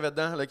 pouces. Qu'est-ce qu'il y avait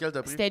dedans? Lequel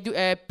t'as pris?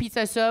 C'était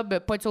pizza sub,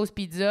 pas de sauce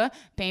pizza,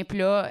 pain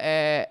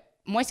plat.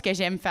 Moi, ce que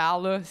j'aime faire,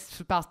 là, c'est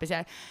super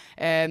spécial.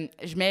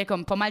 Je mets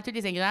comme pas mal tous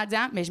les ingrédients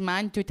dedans, mais je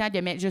demande tout le temps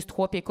de mettre juste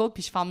 3 pickles,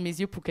 puis je ferme mes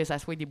yeux pour que ça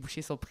soit des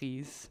bouchées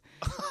surprises.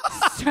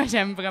 Ça,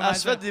 j'aime vraiment ça. Elle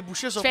se fait des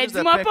bouchées sur Fais plus de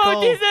dis-moi pas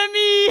pickles. tes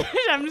amis!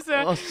 J'aime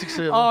ça. Oh, c'est que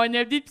c'est Oh, on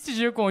a des petits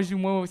jeux qu'on joue,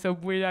 moi, au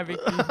Subway, là, avec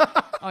lui.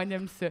 On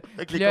aime ça.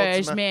 Avec les Là,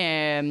 condiments.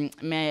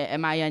 je mets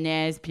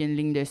mayonnaise puis une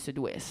ligne de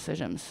sud-ouest. Ça,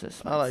 j'aime ça.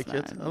 I like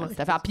it. Cette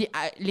affaire. Puis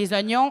les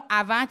oignons,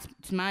 avant,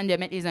 tu demandes de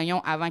mettre les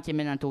oignons avant qu'ils les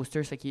mettent dans le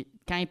toaster. Ça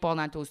quand ils partent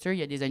dans le toaster, il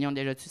y a des oignons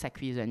déjà dessus, ça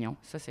cuit les oignons.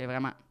 Ça, c'est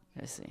vraiment...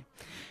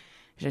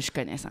 Je suis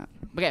connaissante.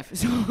 Bref.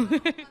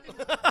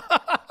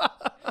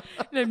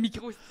 Le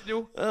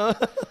micro-stylo.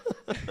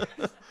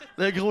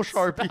 Le gros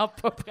Sharpie. Pas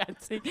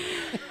pratique.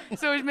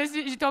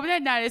 J'ai tombé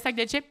dans le sac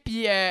de chips,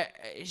 puis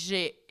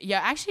il y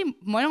a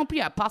moi non plus,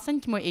 il y a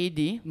personne qui m'a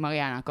aidé,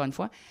 Montréal, encore une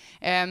fois.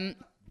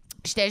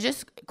 J'étais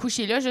juste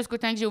couchée là jusqu'au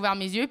temps que j'ai ouvert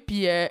mes yeux,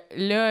 puis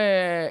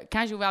là,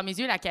 quand j'ai ouvert mes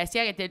yeux, la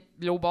caissière était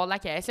au bord de la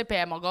caisse, puis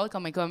elle m'a regardé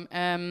comme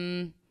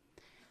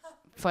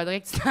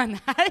faudrait que tu t'en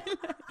ailles.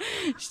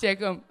 J'étais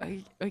comme,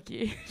 OK.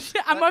 Elle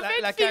m'a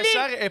fait La le feeling.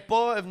 caissière n'est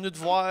pas venue te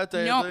voir,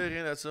 t'aider, Non.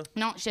 rien de ça.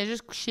 Non, j'étais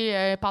juste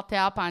couchée par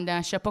terre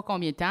pendant je sais pas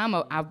combien de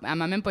temps. Elle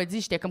m'a même pas dit.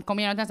 J'étais comme,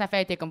 combien de temps ça fait?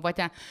 Elle était comme,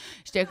 va-t'en.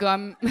 J'étais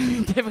comme,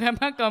 j'étais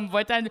vraiment comme,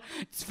 va-t'en.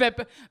 Tu fais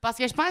pas. Parce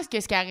que je pense que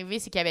ce qui est arrivé,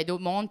 c'est qu'il y avait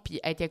d'autres mondes, puis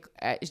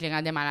je les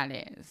rendais mal à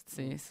l'aise. Tu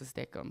sais, ça,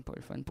 c'était comme pas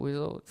le fun pour les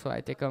autres. Ça, elle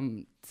était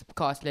comme, tu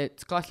casses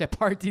le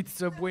party du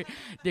Subway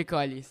des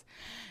calices.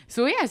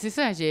 So, yeah, c'est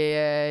ça.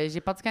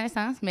 J'ai perdu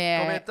connaissance, mais...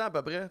 Combien de temps à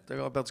peu près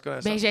t'as perdu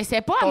connaissance? Ben, je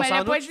sais pas, elle me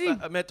l'a pas dit.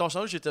 Mais ton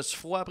sandwich était-tu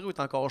froid après ou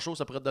était encore chaud?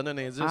 Ça pourrait te donner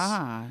un indice.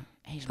 Ah!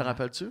 Hey, Te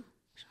rappelles-tu?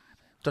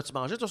 T'as-tu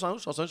mangé ton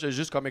sandwich? Ton sandwich est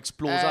juste comme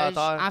explosé à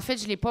terre. En fait,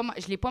 je l'ai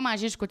pas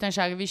mangé jusqu'au temps que je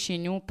suis arrivée chez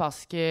nous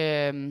parce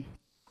que...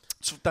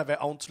 Tu t'avais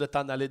honte, tu voulais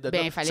t'en aller dedans.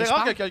 Ben, fallait c'est que je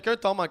rare que parte. quelqu'un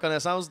tombe en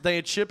connaissance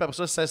d'un chip, après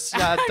ça, s'assied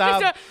à la C'est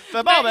table. ça.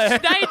 Fait bon, Je suis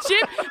dans les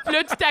chips, puis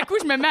là, tout à coup,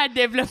 je me mets à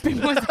développer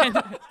moi.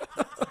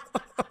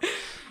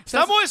 c'est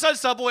à moi, ça, le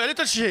sabot. Allez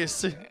te chier,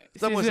 c'est.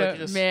 Moi, ça,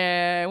 Chris.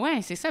 Mais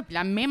ouais, c'est ça. Puis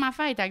la même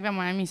affaire est arrivée à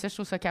mon ami. Ça, je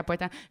trouve ça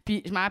capotant.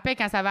 Puis je me rappelle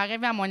quand ça va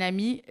arriver à mon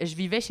ami, je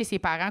vivais chez ses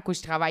parents quand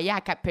je travaillais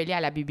à Cap-Pelé à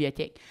la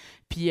bibliothèque.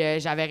 Puis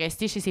j'avais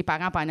resté chez ses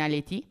parents pendant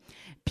l'été.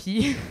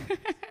 Puis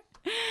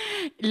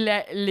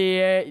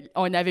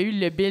on avait eu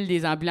le bill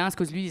des ambulances,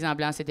 parce que lui, les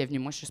ambulances étaient venues.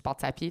 Moi, je suis juste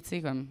partie à pied, tu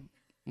sais, comme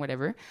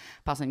whatever,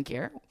 personne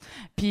care.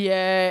 Puis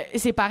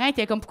ses parents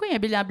étaient comme, pourquoi il y a un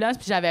bill d'ambulance?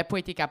 Puis j'avais pas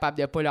été capable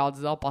de pas leur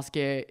dire parce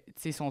que, tu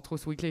sais, ils sont trop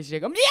sweet. J'étais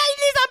comme, les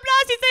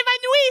ambulances, il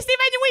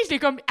s'évanouit! J'étais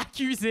comme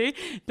accusée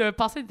de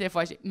penser que j'étais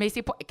fâchée. Mais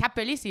c'est pas.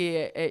 Cap-Pelé,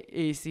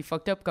 c'est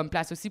fucked up comme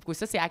place aussi. Parce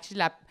que ça, c'est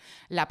actually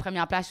la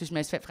première place où je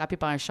me suis fait frapper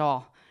par un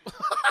char.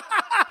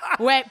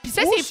 Ouais, puis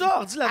ça,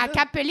 c'est à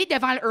Cap-Pelé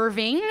devant le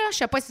Irving. Là. Je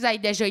sais pas si vous avez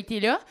déjà été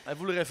là.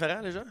 Avez-vous le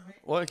référent, déjà?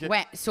 Ouais, OK.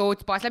 Ouais,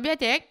 tu passes la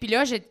bibliothèque, puis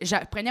là,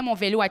 je prenais mon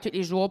vélo à tous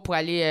les jours pour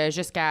aller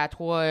jusqu'à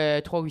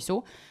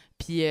Trois-Ruisseaux.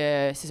 Puis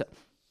c'est ça.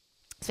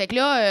 Fait que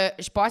là,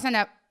 je passe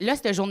là,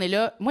 cette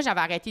journée-là, moi, j'avais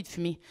arrêté de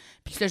fumer.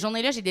 Puis cette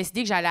journée-là, j'ai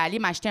décidé que j'allais aller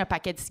m'acheter un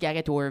paquet de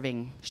cigarettes au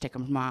Irving. J'étais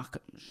comme,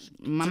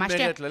 je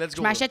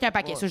m'achète un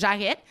paquet. Ouais. So,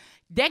 j'arrête.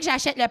 Dès que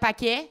j'achète le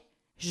paquet,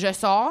 je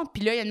sors.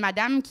 Puis là, il y a une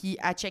madame qui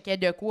a checké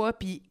de quoi,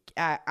 puis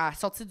a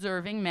sorti du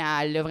Irving, mais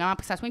elle a vraiment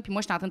pris sa soin. Puis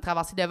moi, j'étais en train de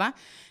traverser devant.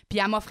 Puis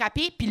elle m'a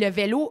frappé, puis le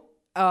vélo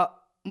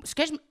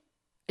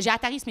j'ai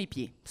atterri sur mes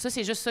pieds. Ça,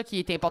 c'est juste ça qui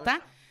est important.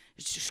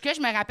 Ce que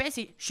je me rappelle,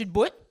 c'est je suis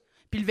debout,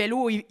 puis le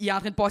vélo, il est en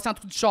train de passer en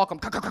dessous du char, comme.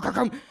 Puis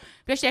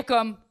là, j'étais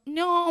comme,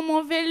 non,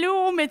 mon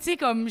vélo, mais tu sais,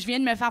 comme, je viens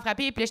de me faire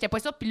frapper, puis là, j'étais pas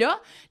sûre. Puis là,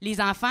 les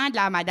enfants de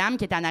la madame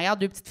qui était en arrière,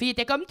 deux petites filles,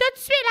 étaient comme, t'as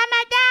tué la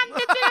madame,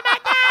 t'as tué la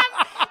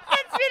madame,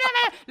 t'as tué la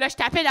madame. Là, je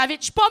tapais David,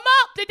 je suis pas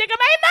morte, t'étais comme,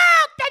 elle est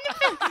morte,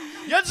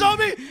 Il y a du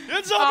zombie! Il y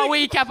a du zombie! Ah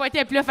oui, il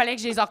capotait. Puis là, il fallait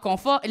que je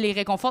les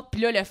réconforte.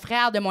 Puis là, le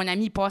frère de mon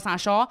ami, il passe en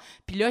char.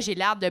 Puis là, j'ai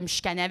l'air de me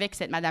chicaner avec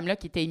cette madame-là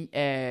qui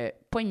était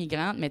pas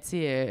immigrante, mais tu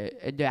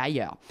sais, de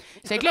ailleurs.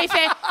 C'est que là, il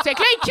crie,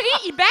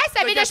 il baisse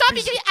sa vie de char, puis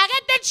il crie,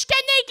 arrête de te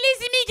chicaner avec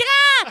les immigrants!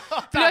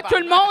 Puis là, tout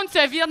le monde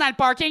se vire dans le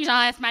parking,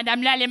 genre, cette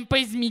madame-là, elle aime pas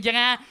les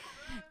immigrants.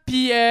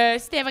 Puis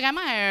c'était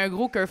vraiment un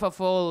gros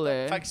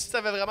kerfuffle. Fait que si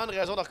t'avais vraiment une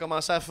raison de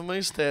recommencer à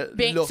fumer, c'était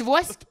Ben, là. tu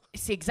vois,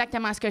 c'est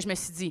exactement ce que je me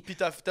suis dit. Puis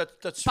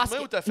t'as-tu Parce fumé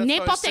que ou t'as fait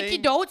n'importe un qui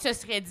signe? d'autre se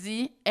serait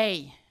dit,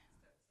 hey,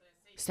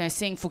 c'est un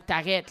signe, faut que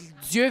t'arrêtes.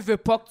 Dieu veut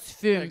pas que tu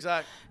fumes.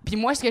 Exact. Puis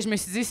moi, ce que je me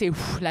suis dit, c'est,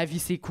 la vie,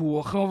 c'est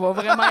court. On va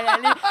vraiment y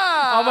aller.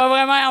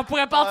 On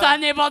pourrait partir à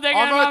n'importe quel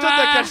On moment. a tout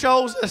de quelque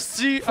chose,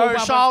 esti, Faut un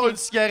pas char, profiter. une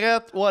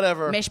cigarette,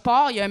 whatever. Mais je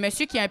pars, il y a un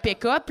monsieur qui a un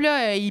pick-up,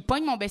 là, il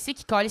pogne mon bicycle,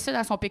 il calait ça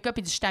dans son pick-up,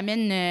 il dit, je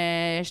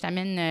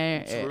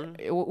t'amène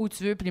où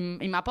tu veux, puis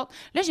il m'apporte.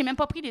 Là, j'ai même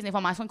pas pris les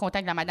informations de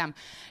contact de la madame.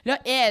 Là,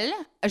 elle,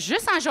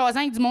 juste en jasant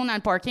avec du monde dans le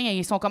parking,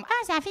 ils sont comme,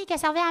 c'est la fille qui a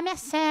servi à la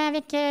messe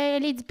avec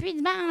les Dupuis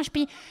dimanche,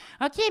 puis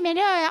OK, mais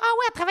là,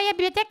 ouais, elle travaille à la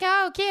bibliothèque,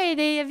 OK,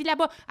 elle vit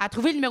là-bas. Elle a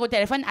trouvé le numéro de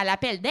téléphone, elle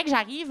appelle. Dès que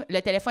j'arrive, le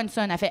téléphone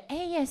sonne, elle fait,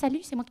 hey, salut,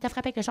 c'est moi qui t'ai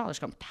frappé avec le char. Je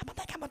suis comme,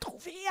 elle m'a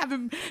trouvé, elle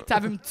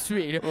veut me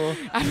tuer, là.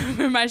 Elle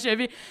veut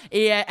m'achever.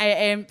 Et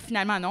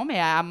finalement, non, mais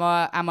elle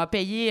m'a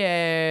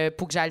payé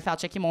pour que j'aille faire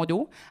checker mon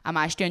dos. Elle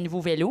m'a acheté un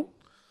nouveau vélo.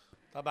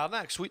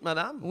 Tabarnak, sweet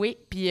madame. Oui,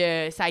 puis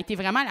ça a été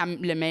vraiment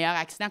le meilleur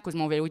accident parce que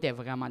mon vélo était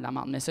vraiment de la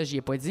merde. Mais ça, j'y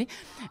ai pas dit.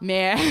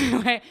 Mais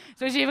ouais,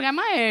 ça, j'ai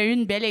vraiment eu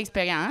une belle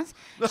expérience.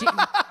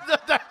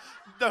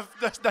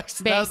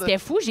 Ben, c'était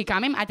fou. J'ai quand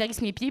même atterri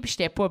sur mes pieds puis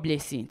j'étais pas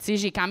blessée. Tu sais,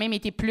 j'ai quand même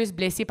été plus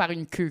blessée par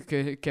une queue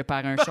que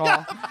par un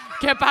char.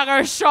 Que par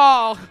un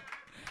char!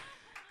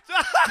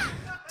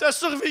 T'as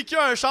survécu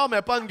à un char,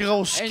 mais pas une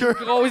grosse Une queue.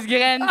 grosse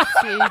graine,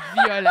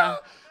 c'est violent.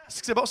 Est-ce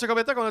que c'est bon? C'est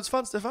combien de temps qu'on a du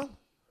fun, Stéphane?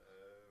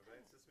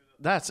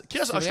 26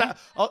 minutes. C'est vrai?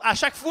 À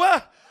chaque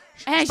fois...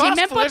 Hein, Je pense j'ai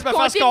même qu'il faudrait pas que je me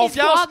fasse compté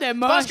l'histoire confiance. de Je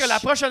pense moche. que la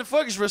prochaine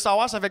fois que je veux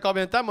savoir ça fait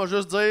combien de temps, moi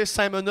juste dire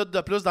 5 minutes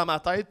de plus dans ma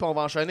tête, puis on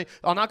va enchaîner.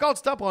 On a encore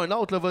du temps pour un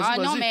autre, là. Vas-y, Ah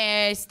vas-y. non,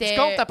 mais c'était...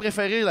 Je compte ta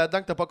préférée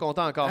là-dedans que t'as pas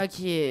compté encore. OK.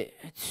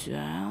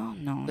 Tueur?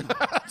 Non.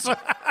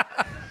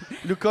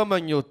 Luca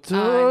Magnotta.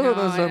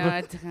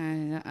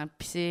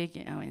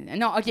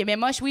 Non, OK, mais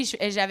moi, oui,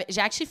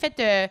 j'ai actually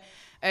fait...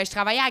 je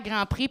travaillais à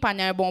Grand Prix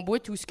pendant un bon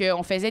bout où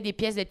on faisait des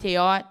pièces de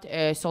théâtre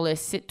sur le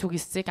site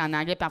touristique en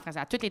anglais puis en français.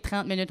 À toutes les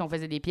 30 minutes, on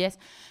faisait des pièces.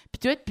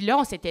 Puis là,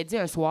 on s'était dit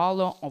un soir,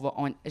 là,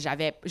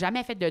 j'avais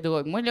jamais fait de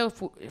drogue. Moi, là,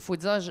 faut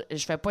dire,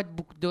 je fais pas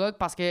beaucoup de drogue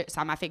parce que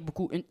ça m'affecte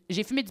beaucoup.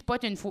 J'ai fumé du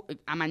pot une fois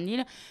à un moment donné,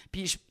 là,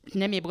 puis je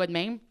tenais mes bras de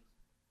même.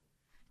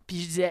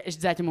 Puis je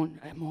disais à tout le monde,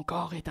 mon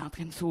corps est en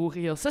train de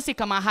sourire. Ça, c'est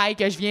comme un high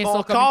que je viens Mon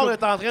sur. corps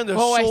est en train de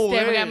sourire.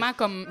 C'était vraiment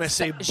comme. Mais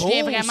c'est je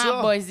viens beau, vraiment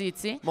ça. buzzé, tu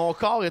sais. Mon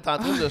corps est en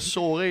train de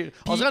sourire.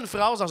 On dirait une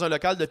phrase dans un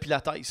local de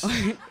Pilates.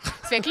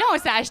 Fait que là, on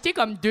s'est acheté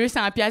comme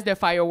 200 pièces de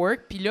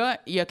fireworks. Puis là,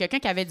 il y a quelqu'un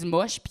qui avait du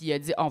moche. Puis il a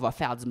dit, on va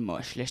faire du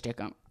moche. Là, j'étais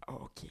comme,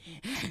 OK.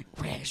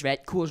 Ouais, je vais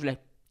être cool.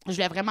 Je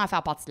voulais vraiment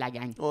faire partie de la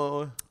gang.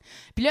 Ouais.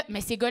 Puis là,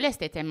 mais ces gars-là,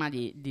 c'était tellement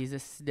des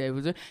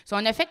So,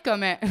 on a fait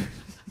comme...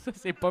 ça,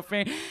 c'est pas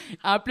fin.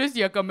 En plus,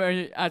 il y a comme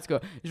un... En tout cas,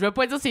 je vais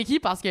pas dire c'est qui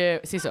parce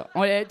que c'est ça.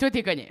 Toi,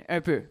 tu connais un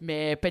peu.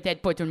 Mais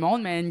peut-être pas tout le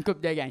monde, mais une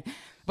couple de gang.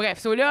 Bref,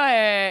 so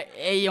là,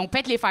 on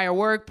pète les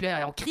fireworks. Puis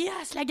là, on crie,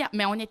 c'est la gang.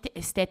 Mais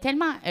c'était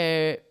tellement...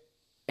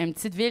 une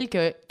petite ville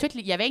que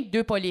il y avait que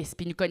 2 polices,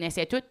 puis ils nous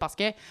connaissaient toutes parce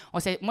que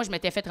moi, je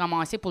m'étais fait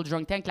ramasser pour le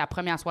Drunk Tank la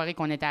première soirée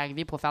qu'on était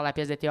arrivé pour faire la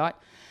pièce de théâtre.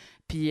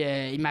 Puis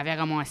ils m'avaient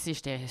ramassé,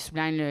 j'étais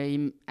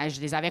sublime. Je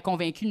les avais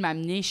convaincus de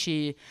m'amener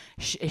chez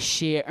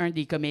un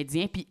des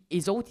comédiens. Puis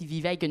les autres, ils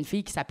vivaient avec une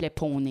fille qui s'appelait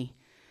Poney.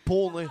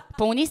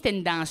 Poney, c'était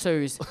une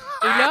danseuse.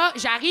 Et là,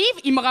 j'arrive,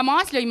 il me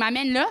ramasse, là, il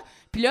m'amène là.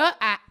 Puis là,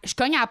 je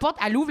cogne à la porte,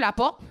 elle ouvre la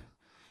porte.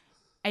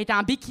 Elle est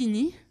en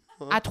bikini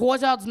à 3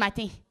 h du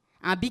matin.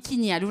 En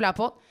bikini, elle ouvre la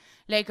porte.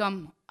 Là, elle est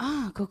comme «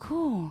 Ah,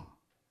 coucou! »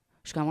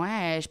 Je suis comme «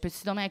 Ouais, je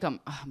peux-tu dormir? » Elle est comme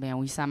 « Ah, ben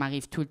oui, ça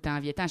m'arrive tout le temps,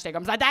 Vietnam. » J'étais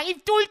comme « Ça t'arrive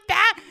tout le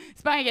temps! »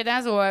 C'est pas inquiétant.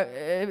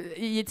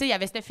 Il y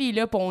avait cette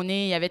fille-là,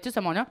 Poney, il y avait tout ce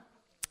monde-là.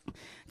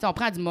 T'sais, on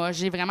prend du moche.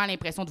 J'ai vraiment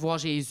l'impression de voir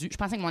Jésus. Je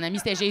pensais que mon ami,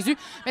 c'était Jésus.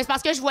 Mais c'est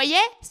parce que je voyais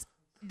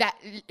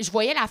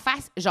la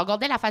face, je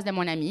regardais la face de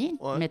mon ami,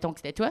 mettons que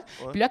c'était toi.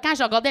 Puis là, quand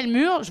je regardais le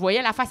mur, je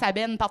voyais la face à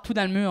Ben partout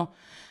dans le mur.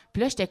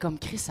 Puis là, j'étais comme,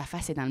 Chris, sa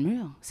face est dans le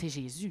mur. C'est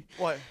Jésus.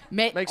 Ouais.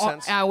 Mais Make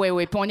sense. Ah oui.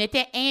 Puis on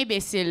était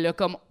imbéciles. Là,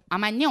 comme, à un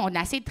moment donné, on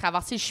a essayé de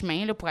traverser le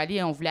chemin là, pour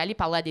aller, on voulait aller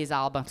parler à des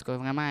arbres. En tout cas,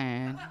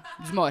 vraiment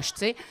du moche, tu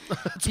sais.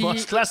 Du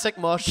moche, classique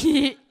moche.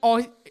 Puis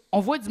on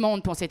voit du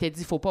monde, puis on s'était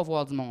dit, faut pas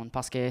voir du monde,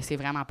 parce que c'est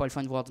vraiment pas le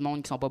fun de voir du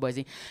monde qui sont pas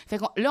buzzés. Fait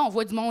que là, on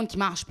voit du monde qui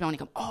marche, puis on est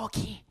comme, OK,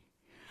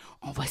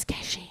 on va se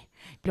cacher.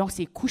 Puis là, on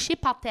s'est couché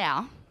par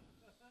terre.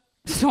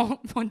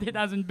 On était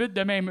dans une butte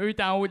de même. Eux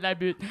étaient en haut de la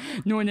butte.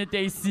 Nous, on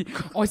était ici.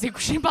 On s'est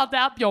couché par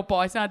terre, puis on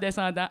passait en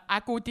descendant à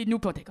côté de nous,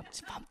 puis on était comme,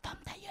 tu fermes ta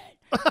gueule.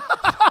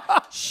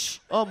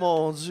 Oh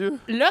mon Dieu.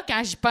 Là,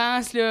 quand j'y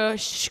pense, là,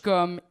 je suis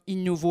comme,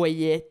 ils nous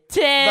voyaient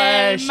tellement.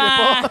 Ben, je sais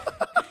pas.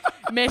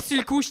 Mais sur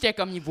le coup, j'étais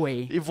comme, ils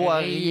voyaient. Ils voient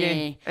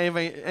rien.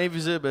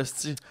 Invisible,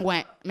 esti.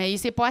 Ouais, mais il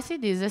s'est passé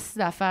des assises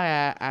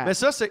d'affaires à... Mais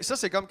ça,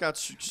 c'est comme quand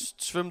tu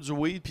fumes du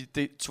weed, puis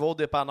tu vas au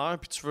dépanneur,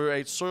 puis tu veux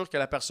être sûr que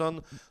la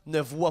personne ne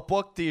voit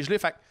pas que t'es gelé.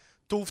 Fait que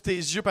t'ouvres tes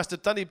yeux, parce que t'as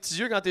tout le temps des petits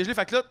yeux quand t'es gelé.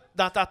 Fait que là,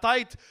 dans ta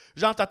tête,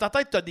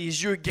 t'as des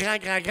yeux grands,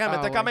 mais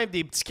t'as quand même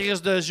des petits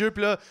crises de yeux,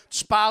 puis là,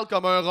 tu parles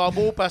comme un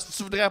robot parce que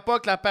tu voudrais pas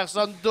que la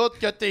personne doute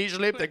que t'es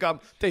gelé, puis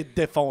t'es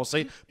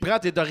défoncé. Prends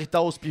tes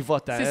Doritos, puis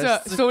va-t'en. C'est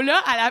ça. So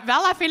là,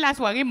 vers la fin de la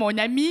soirée, mon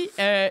ami,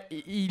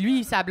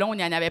 lui, sa blonde,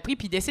 il en avait pris,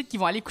 puis ils décident qu'ils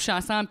vont aller coucher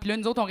ensemble. Puis là,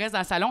 nous autres, on reste dans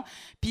le salon,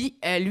 puis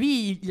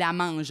lui, il la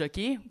mange, OK?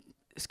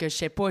 Ce que je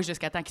sais pas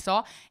jusqu'à temps qu'il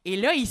sort. Et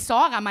là, il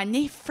sort à un moment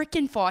donné,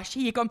 freaking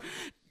fâché. Il est comme...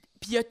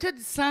 Puis il a tout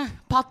du sang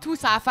partout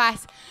sur la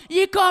face. Il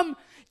est comme,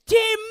 t'es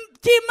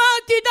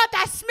menté dans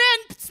ta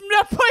semaine, puis tu me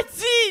l'as pas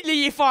dit. Là,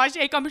 il est fâché.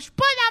 Il est comme, je suis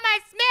pas dans ma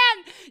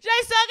semaine. Je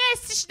le saurais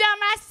si je suis dans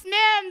ma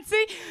semaine, tu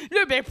sais.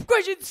 Là, ben, pourquoi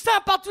j'ai du sang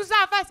partout sur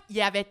la face?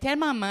 Il avait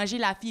tellement mangé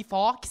la fille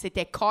fort qu'il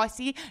s'était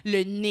cassé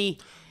le nez.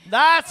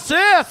 That's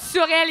it!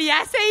 Sur elle, il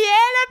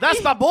essayait, là.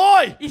 That's my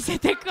boy! Il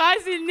s'était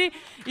cassé le nez.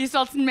 Il est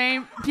sorti de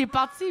même, puis il est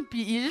parti,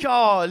 puis il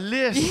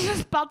est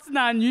juste parti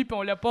dans la nuit, puis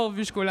on l'a pas revu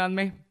jusqu'au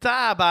lendemain.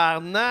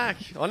 Tabarnak!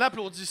 On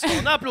applaudit ça.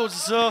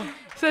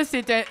 Ça,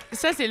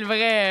 c'est le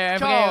vrai...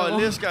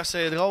 Calisse que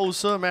c'est drôle,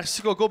 ça.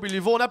 Merci, Coco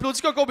Béliveau. On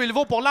applaudit Coco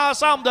Béliveau pour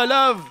l'ensemble de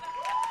l'œuvre.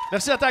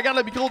 Merci à ta garde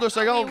le micro 2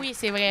 secondes. Oui,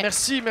 c'est vrai.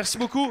 Merci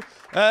beaucoup.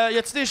 Y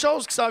a-t-il des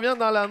choses qui s'en viennent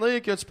dans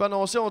l'année que tu peux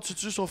annoncer? On te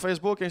tue sur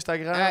Facebook,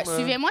 Instagram?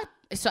 Suivez-moi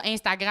sur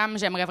Instagram,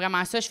 j'aimerais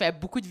vraiment ça. Je fais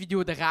beaucoup de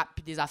vidéos de rap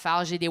puis des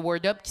affaires. J'ai des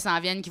word-up qui s'en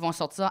viennent, qui vont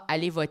sortir.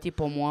 Allez voter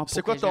pour moi.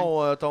 C'est quoi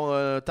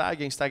ton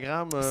tag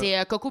Instagram?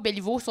 C'est Coco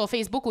Béliveau. Sur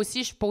Facebook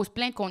aussi, je pose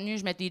plein de contenu.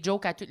 Je mets des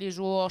jokes à tous les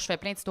jours. Je fais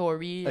plein de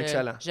stories.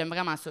 Excellent. J'aime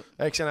vraiment ça.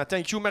 Excellent.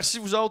 Thank you. Merci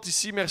vous autres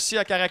ici. Merci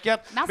à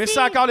Caraquette. Merci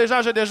encore les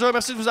gens, j'ai déjà.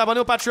 Merci de vous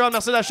abonner au Patreon.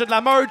 Merci d'acheter de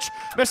la merch.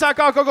 Merci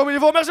encore Coco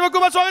Béliveau. Merci beaucoup.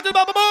 Bonne soirée tout le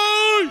monde.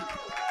 Bye bye!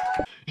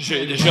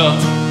 J'ai déjà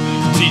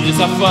dit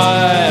des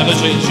affaires,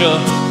 j'ai déjà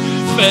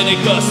fait des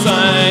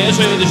cossins,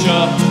 j'ai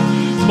déjà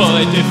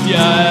pas été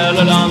fier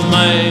le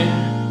lendemain.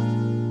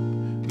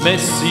 Mais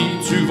si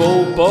tu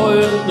vaux pas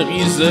une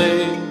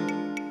risée,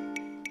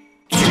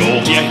 tu vaux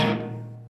rien.